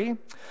Cherry,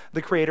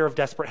 the creator of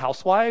Desperate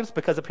Housewives,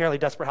 because apparently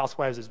Desperate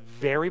Housewives is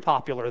very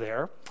popular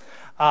there.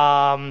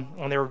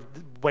 And they were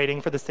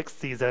waiting for the 6th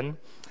season.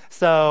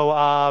 So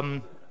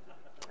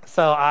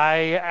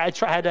I had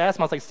to ask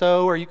him, I was like,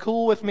 so are you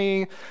cool with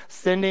me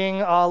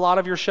sending a lot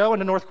of your show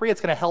into North Korea?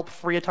 It's going to help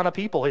free a ton of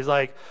people. He's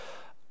like,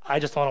 I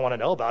just don't want to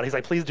know about it. He's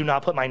like, please do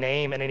not put my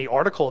name in any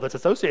article that's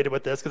associated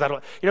with this, because I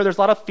don't, you know, there's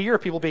a lot of fear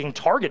of people being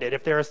targeted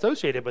if they're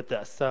associated with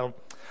this. So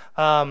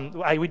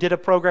we did a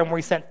program where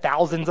we sent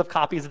thousands of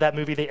copies of that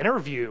movie, The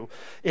Interview,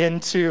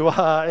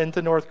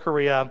 into North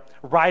Korea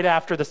right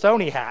after the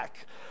Sony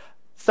hack.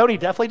 Sony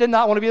definitely did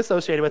not want to be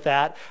associated with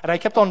that, and I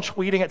kept on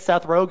tweeting at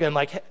Seth Rogen,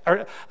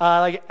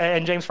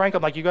 and James Franco,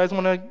 I'm like, you guys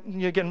want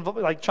to get involved,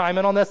 like chime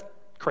in on this?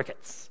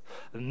 Crickets,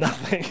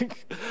 nothing.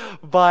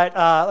 But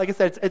like I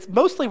said, it's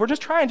mostly we're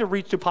just trying to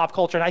reach to pop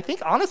culture, and I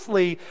think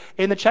honestly,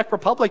 in the Czech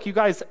Republic, you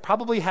guys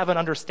probably have an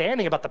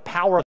understanding about the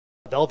power of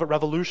Velvet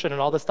Revolution and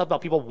all this stuff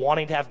about people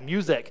wanting to have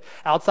music,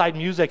 outside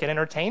music and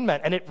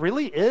entertainment, and it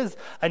really is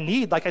a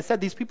need. Like I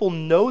said, these people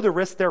know the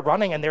risk they're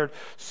running, and they're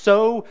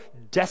so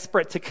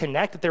desperate to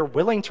connect that they're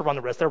willing to run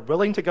the risk. They're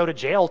willing to go to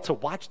jail to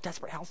watch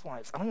Desperate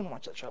Housewives. I don't even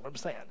watch that show, but I'm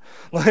just saying.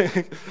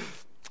 Like,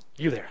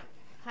 you there.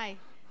 Hi.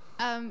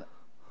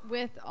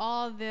 With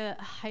all the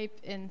hype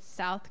in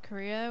South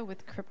Korea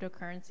with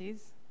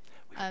cryptocurrencies,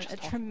 a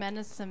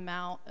tremendous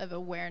amount of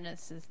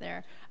awareness is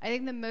there. I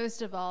think the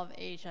most evolved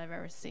age I've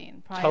ever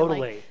seen. Probably totally.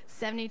 Like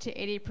 70 to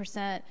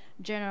 80%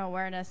 general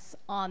awareness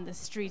on the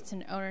streets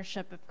and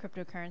ownership of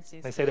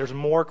cryptocurrencies. They say there's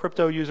more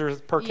crypto users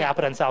per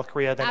capita in South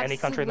Korea than any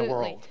country in the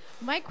world.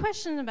 My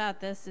question about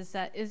this is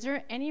that, is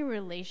there any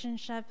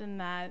relationship in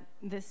that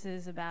this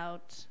is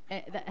about,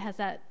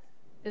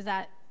 is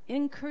that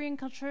in Korean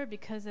culture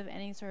because of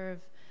any sort of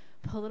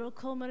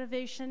political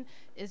motivation?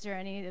 Is there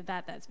any of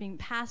that that's being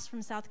passed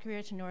from South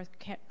Korea to North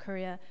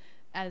Korea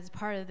as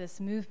part of this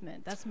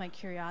movement? That's my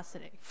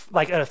curiosity.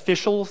 Like an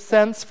official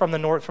sense from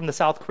the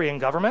South Korean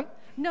government?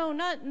 No,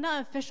 not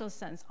official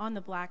sense on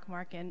the black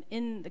market and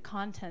in the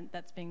content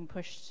that's being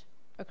pushed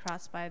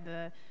across by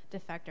the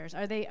defectors.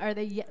 Are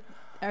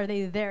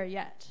they there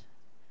yet?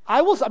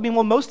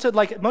 Well, most of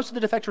the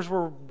defectors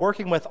we're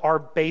working with are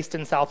based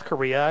in South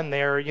Korea, and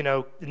they're, you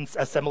know,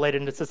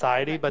 assimilated into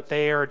society, but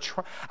they are,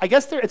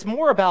 it's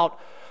more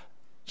about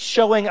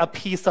showing a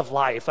piece of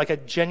life, like a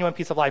genuine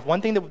piece of life.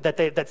 One thing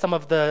that some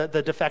of the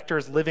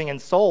defectors living in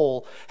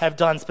Seoul have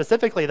done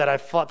specifically that I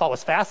thought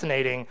was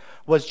fascinating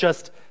was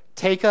just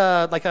take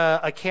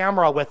a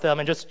camera with them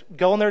and just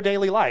go in their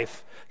daily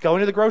life, going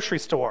to the grocery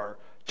store,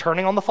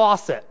 turning on the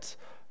faucet,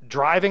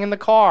 driving in the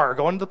car,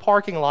 going to the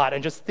parking lot,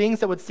 and just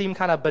things that would seem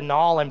kind of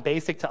banal and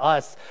basic to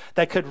us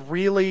that could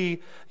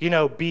really, you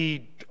know,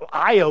 be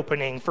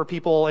eye-opening for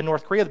people in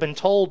North Korea. They've been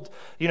told,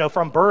 you know,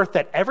 from birth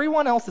that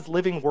everyone else is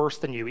living worse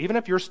than you. Even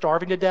if you're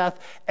starving to death,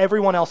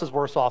 everyone else is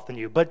worse off than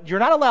you. But you're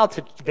not allowed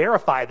to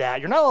verify that.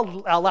 You're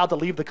not allowed to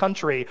leave the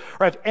country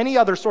or have any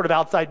other sort of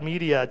outside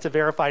media to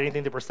verify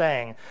anything that we're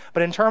saying.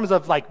 But in terms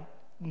of like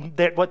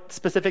what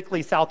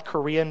specifically South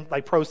Korean,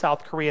 like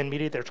pro-South Korean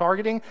media they're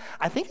targeting,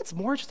 I think it's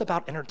more just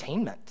about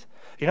entertainment.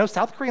 You know,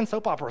 South Korean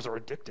soap operas are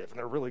addictive and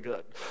they're really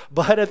good.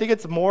 But I think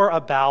it's more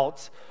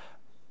about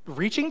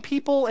reaching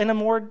people in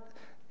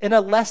a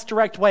less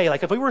direct way.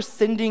 Like if we were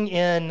sending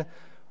in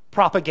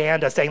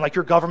propaganda saying like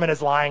your government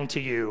is lying to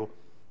you,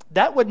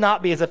 that would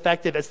not be as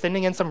effective as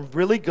sending in some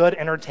really good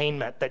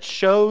entertainment that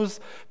shows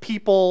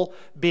people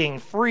being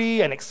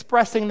free and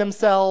expressing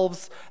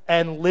themselves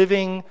and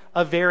living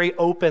a very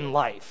open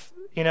life.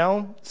 you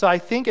know? So I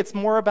think it's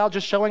more about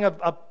just showing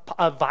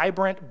a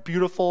vibrant,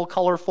 beautiful,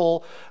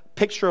 colorful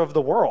picture of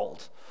the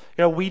world.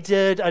 You know, we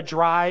did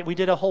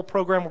a whole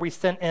program where we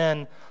sent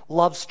in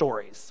love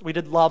stories. We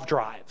did love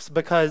drives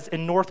because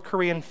in North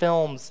Korean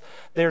films,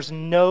 there's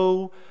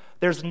nothing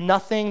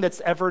that's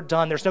ever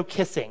done. There's no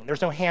kissing.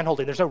 There's no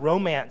hand-holding. There's no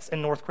romance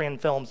in North Korean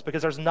films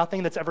because there's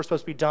nothing that's ever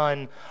supposed to be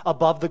done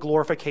above the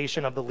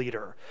glorification of the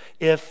leader.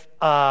 If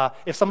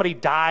somebody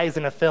dies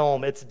in a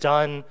film, it's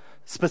done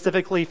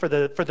specifically for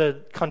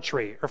the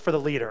country or for the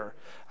leader.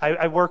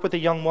 I work with a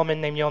young woman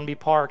named Yeonmi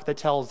Park that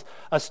tells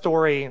a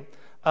story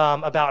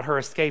about her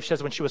escape. She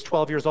says when she was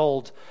 12 years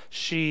old,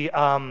 she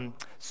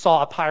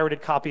saw a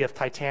pirated copy of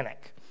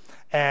Titanic.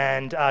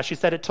 And she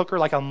said it took her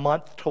like a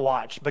month to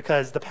watch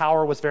because the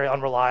power was very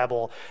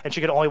unreliable and she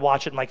could only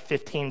watch it in like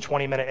 15,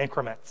 20-minute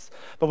increments.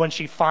 But when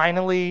she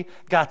finally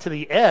got to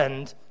the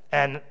end,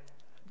 and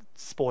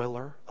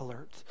spoiler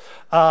alert,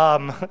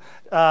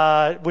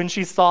 when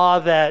she saw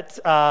that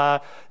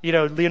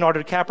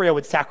Leonardo DiCaprio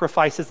would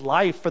sacrifice his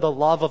life for the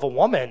love of a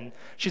woman,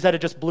 she said it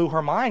just blew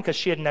her mind because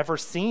she had never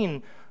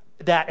seen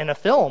that in a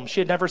film. She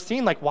had never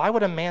seen, like, why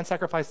would a man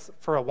sacrifice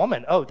for a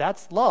woman? Oh,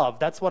 that's love.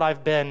 That's what I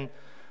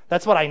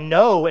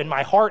know in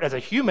my heart as a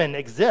human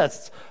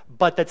exists,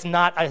 but it's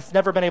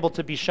never been able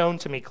to be shown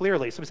to me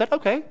clearly. So we said,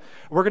 okay,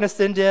 we're going to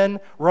send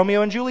in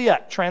Romeo and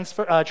Juliet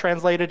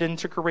translated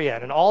into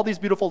Korean and all these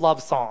beautiful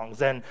love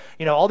songs and,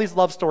 all these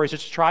love stories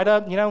just to try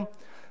to,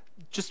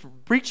 just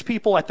reach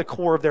people at the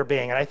core of their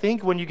being. And I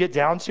think when you get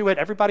down to it,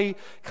 everybody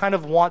kind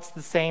of wants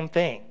the same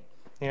thing,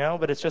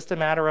 but it's just a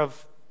matter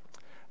of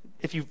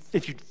if you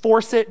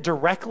force it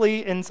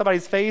directly in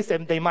somebody's face,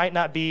 and they might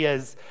not be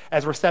as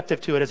receptive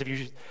to it as if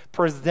you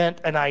present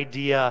an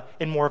idea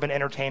in more of an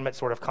entertainment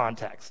sort of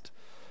context.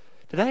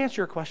 Did that answer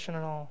your question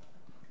at all?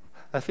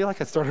 I feel like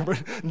I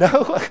started.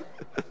 No?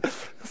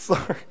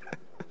 Sorry.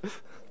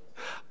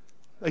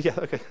 Yeah,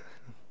 okay.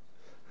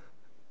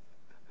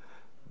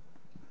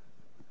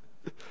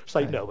 Just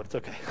like, no, but it's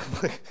okay.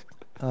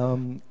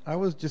 I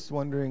was just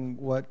wondering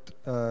what,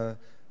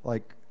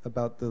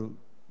 about the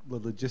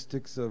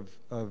logistics of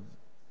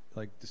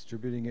like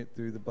distributing it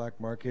through the black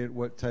market.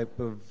 What type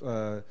of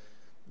are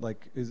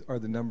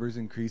the numbers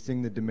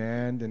increasing, the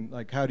demand, and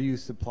like how do you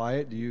supply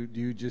it? Do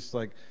you just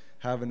like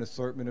have an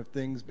assortment of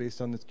things based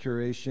on this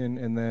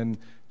curation, and then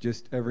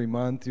just every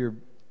month you're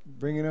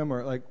bringing them,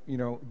 or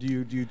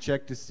do you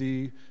check to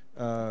see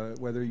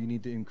whether you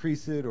need to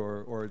increase it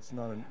or it's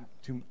not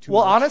too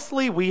well much?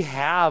 Honestly, we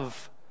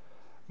have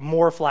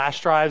more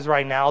flash drives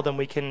right now than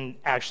we can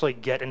actually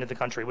get into the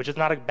country, which is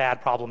not a bad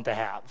problem to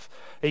have.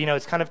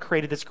 It's kind of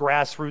created this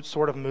grassroots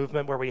sort of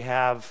movement where we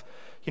have,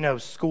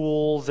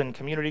 schools and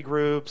community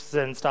groups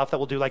and stuff that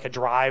will do like a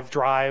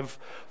drive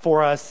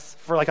for us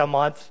for like a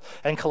month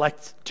and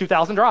collect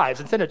 2,000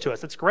 drives and send it to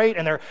us. It's great.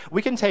 And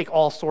we can take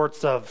all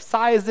sorts of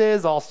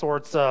sizes, all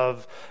sorts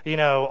of,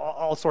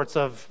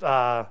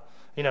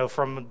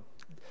 from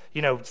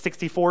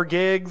 64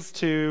 gigs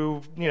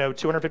to,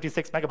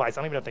 256 megabytes. I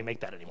don't even know if they make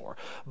that anymore.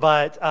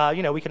 But,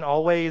 we can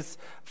always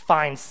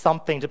find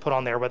something to put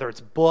on there, whether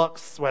it's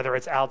books, whether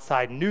it's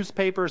outside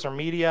newspapers or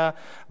media.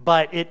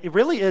 But it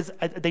really is,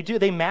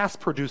 they mass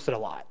produce it a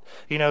lot.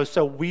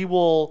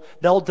 So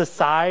they'll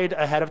decide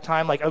ahead of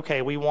time, like,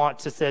 okay, we want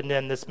to send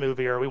in this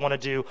movie, or we want to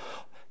do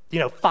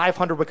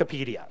 500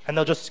 Wikipedia, and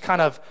they'll just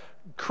kind of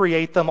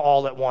create them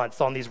all at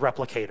once on these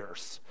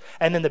replicators.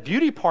 And then the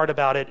beauty part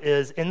about it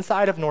is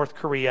inside of North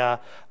Korea,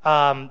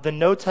 the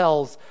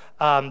Notels,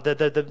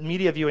 the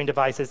media viewing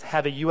devices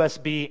have a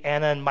USB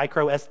and a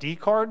micro SD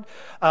card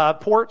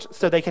port,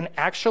 so they can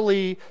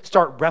actually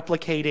start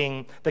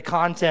replicating the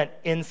content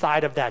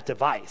inside of that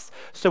device.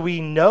 So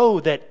we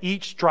know that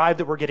each drive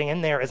that we're getting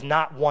in there is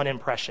not one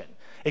impression.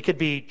 It could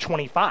be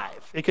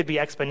 25. It could be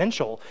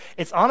exponential.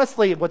 It's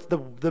honestly what's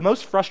the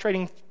most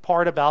frustrating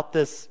part about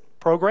this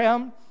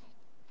program.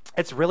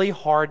 It's really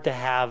hard to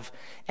have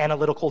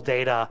analytical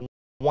data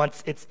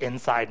once it's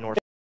inside North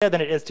Korea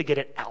than it is to get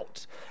it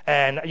out.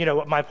 And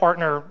my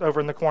partner over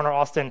in the corner,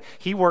 Austin,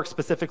 he works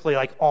specifically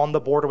like on the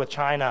border with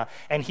China,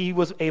 and he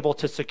was able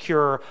to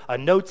secure a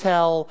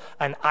Notel,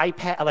 an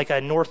iPad, like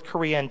a North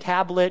Korean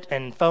tablet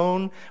and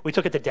phone. We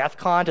took it to DEF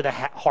CON, to the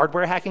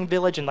hardware hacking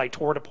village, and like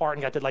tore it apart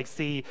and got to like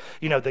see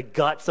the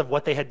guts of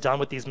what they had done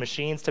with these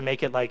machines to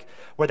make it like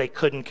where they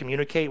couldn't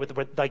communicate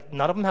with like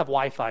none of them have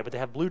Wi-Fi, but they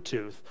have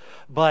Bluetooth.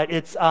 But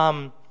it's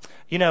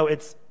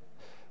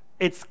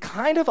it's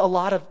kind of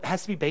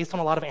has to be based on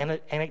a lot of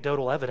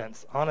anecdotal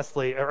evidence,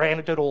 honestly, or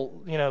anecdotal,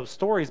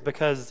 stories,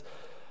 because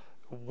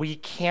we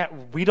can't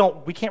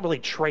really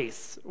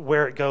trace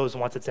where it goes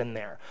once it's in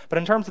there. But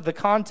in terms of the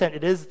content,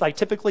 it is like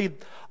typically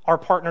our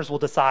partners will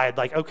decide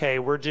like, okay,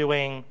 we're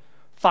doing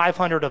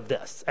 500 of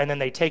this, and then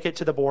they take it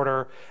to the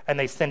border and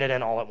they send it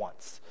in all at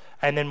once.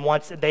 And then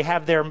once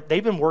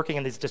they've been working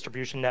in these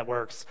distribution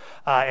networks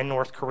in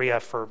North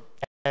Korea for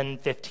 10,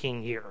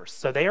 15 years.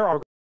 So they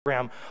are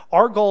program.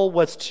 Our goal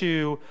was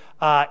to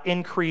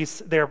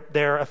increase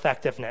their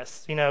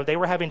effectiveness. You know, they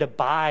were having to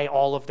buy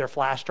all of their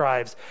flash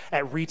drives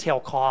at retail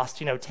cost,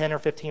 you know, 10 or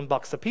 15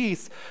 bucks a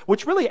piece,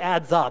 which really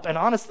adds up. And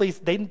honestly,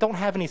 they don't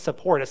have any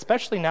support,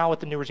 especially now with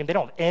the new regime. They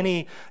don't have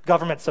any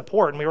government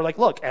support. And we were like,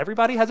 look,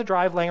 everybody has a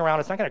drive laying around.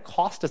 It's not going to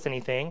cost us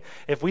anything.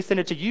 If we send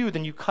it to you,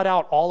 then you cut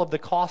out all of the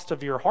cost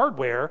of your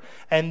hardware,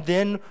 and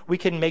then we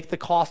can make the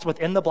cost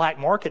within the black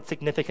market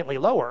significantly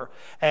lower.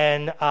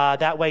 And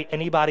that way,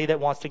 anybody that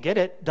wants to get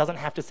it doesn't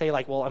have to say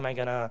like, well, am I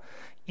going to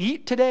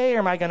eat today or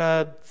am I going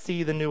to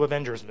see the new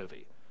Avengers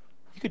movie?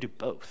 You could do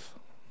both.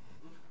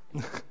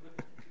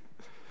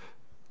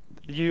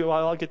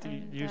 I'll get to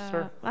you,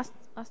 sir. Last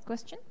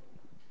question.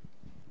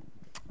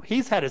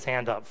 He's had his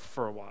hand up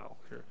for a while.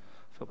 Here,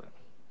 feel bad.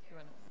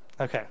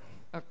 Okay.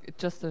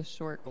 Just a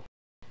short.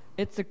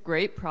 It's a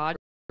great project.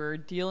 We're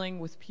dealing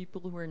with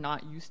people who are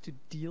not used to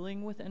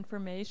dealing with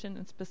information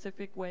in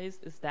specific ways.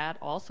 Is that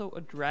also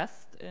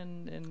addressed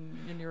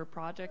in your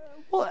project?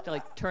 Well,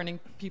 like turning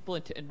people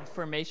into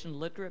information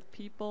literate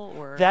people,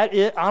 or that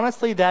is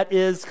honestly that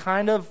is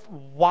kind of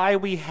why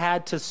we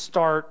had to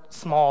start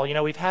small. You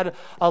know, we've had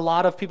a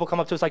lot of people come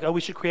up to us like, oh,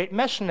 we should create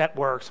mesh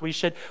networks. We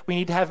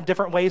need to have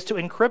different ways to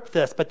encrypt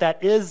this. But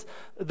that is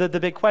the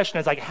big question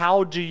is like,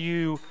 how do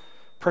you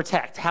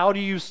protect? How do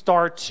you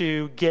start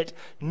to get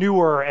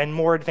newer and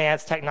more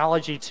advanced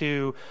technology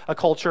to a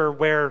culture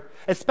where,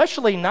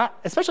 especially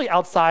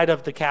outside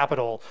of the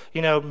capital,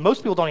 you know,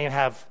 most people don't even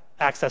have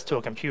access to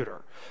a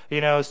computer,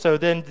 you know, so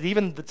then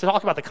even to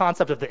talk about the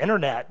concept of the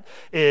internet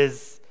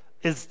is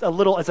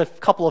a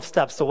couple of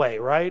steps away,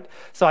 right?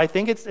 So I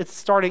think it's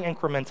starting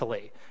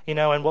incrementally, you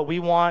know, and what we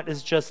want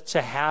is just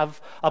to have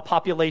a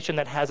population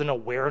that has an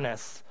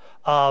awareness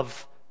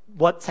of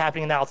what's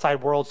happening in the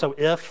outside world. So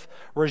if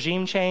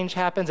regime change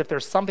happens, if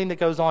there's something that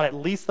goes on, at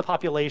least the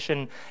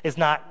population is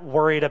not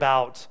worried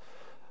about,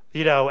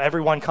 you know,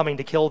 everyone coming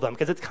to kill them.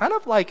 Because it's kind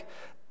of like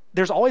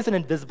there's always an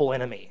invisible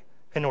enemy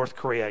in North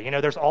Korea. You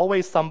know, there's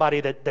always somebody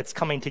that's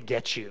coming to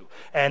get you.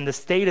 And the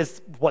state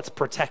is what's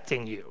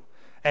protecting you.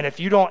 And if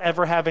you don't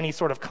ever have any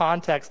sort of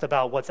context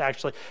about what's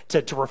actually,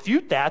 to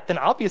refute that, then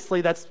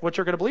obviously that's what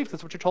you're going to believe.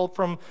 That's what you're told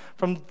from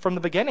the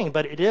beginning.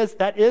 But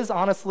that is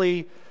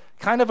honestly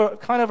kind of a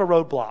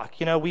roadblock.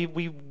 You know,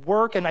 we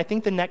work, and I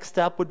think the next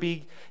step would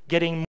be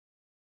getting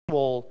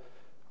more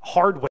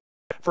hardware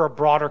for a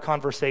broader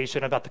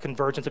conversation about the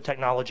convergence of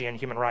technology and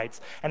human rights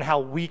and how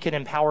we can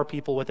empower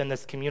people within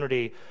this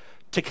community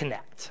to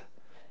connect.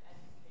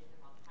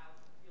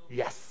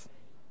 Yes.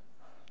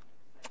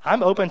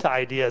 I'm open to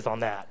ideas on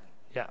that.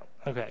 Yeah,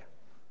 okay.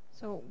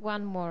 So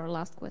one more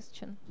last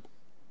question.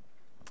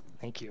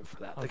 Thank you for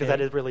that, Okay. because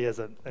that really is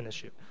an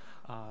issue.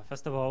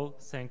 First of all,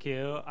 thank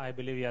you. I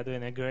believe you are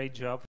doing a great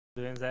job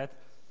doing that.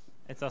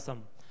 It's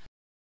awesome.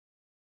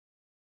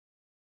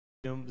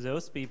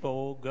 Those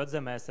people got the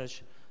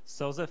message,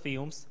 saw the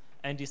films,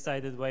 and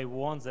decided they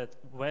want that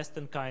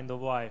Western kind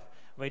of life.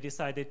 They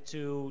decided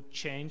to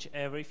change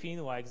everything,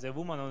 like the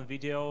woman on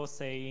video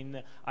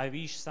saying, I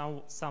wish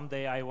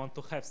someday I want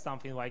to have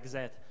something like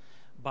that.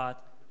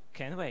 But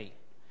can they?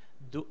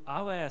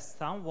 Are there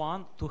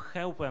someone to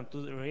help them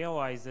to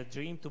realize the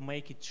dream, to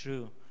make it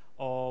true?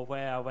 Or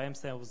they are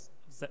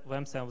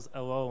themselves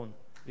alone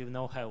with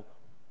no help?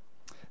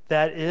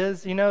 That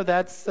is, you know,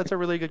 that's a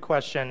really good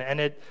question.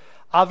 And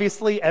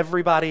obviously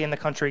everybody in the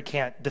country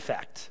can't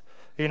defect.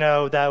 You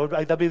know,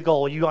 that'd be the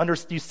goal. You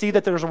see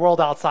that there's a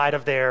world outside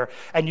of there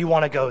and you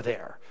want to go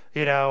there,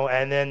 you know,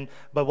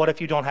 but what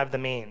if you don't have the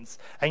means?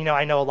 And, you know,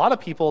 I know a lot of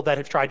people that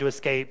have tried to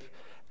escape,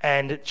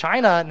 and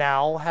China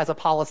now has a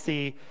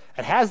policy,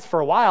 it has for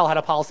a while had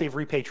a policy of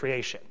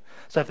repatriation.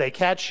 So if they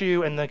catch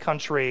you in the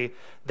country,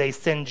 they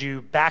send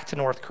you back to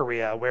North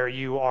Korea where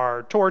you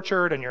are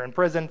tortured and you're in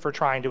prison for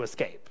trying to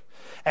escape.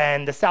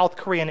 And the South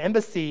Korean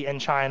embassy in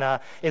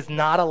China is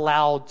not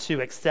allowed to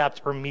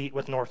accept or meet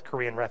with North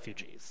Korean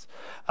refugees.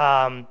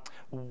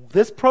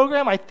 This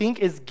program, I think,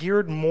 is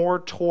geared more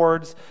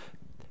towards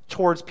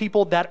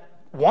people that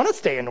want to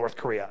stay in North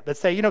Korea, that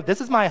say, you know,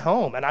 this is my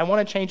home and I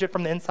want to change it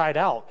from the inside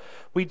out.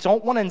 We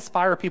don't want to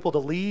inspire people to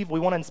leave. We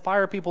want to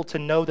inspire people to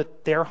know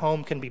that their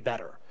home can be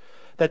better.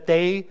 That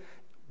they,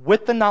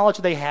 with the knowledge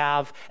they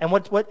have, and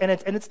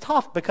it's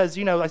tough because,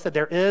 you know, like I said,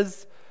 there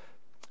is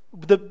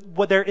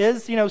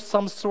you know,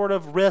 some sort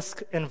of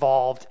risk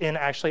involved in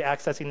actually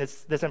accessing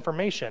this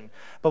information.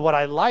 But what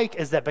I like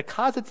is that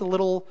because it's a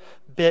little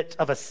bit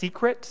of a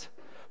secret,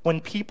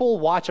 when people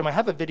watch them, I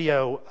have a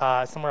video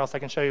somewhere else I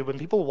can show you. When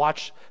people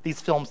watch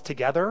these films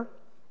together,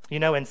 you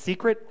know, in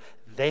secret,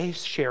 they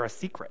share a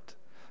secret.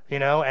 You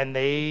know, and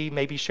they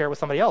maybe share it with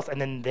somebody else, and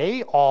then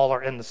they all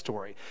are in the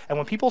story. And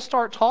when people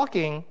start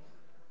talking,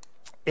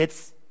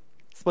 it's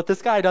what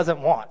this guy doesn't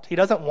want. He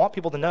doesn't want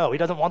people to know. He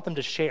doesn't want them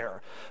to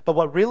share. But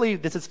what really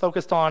this is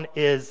focused on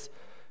is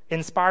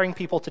inspiring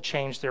people to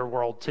change their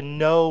world, to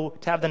know,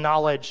 to have the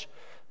knowledge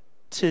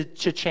to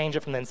change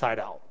it from the inside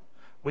out.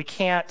 We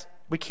can't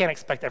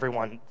expect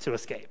everyone to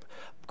escape.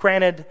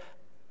 Granted,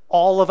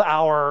 all of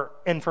our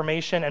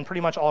information and pretty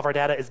much all of our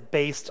data is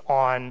based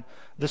on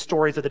the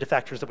stories of the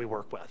defectors that we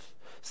work with.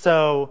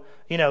 So,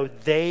 you know,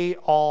 they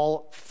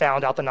all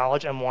found out the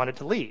knowledge and wanted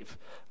to leave.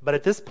 But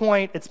at this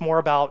point, it's more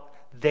about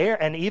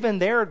even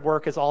their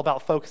work is all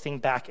about focusing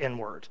back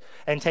inward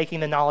and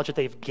taking the knowledge that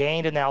they've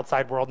gained in the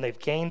outside world and they've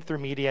gained through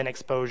media and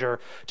exposure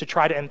to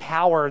try to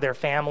empower their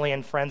family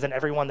and friends and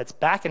everyone that's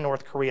back in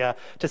North Korea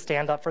to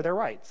stand up for their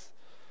rights.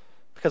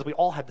 Because we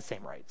all have the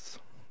same rights,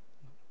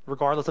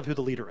 regardless of who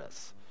the leader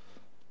is.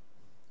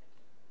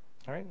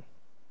 All right?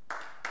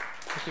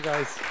 Thank you,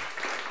 guys.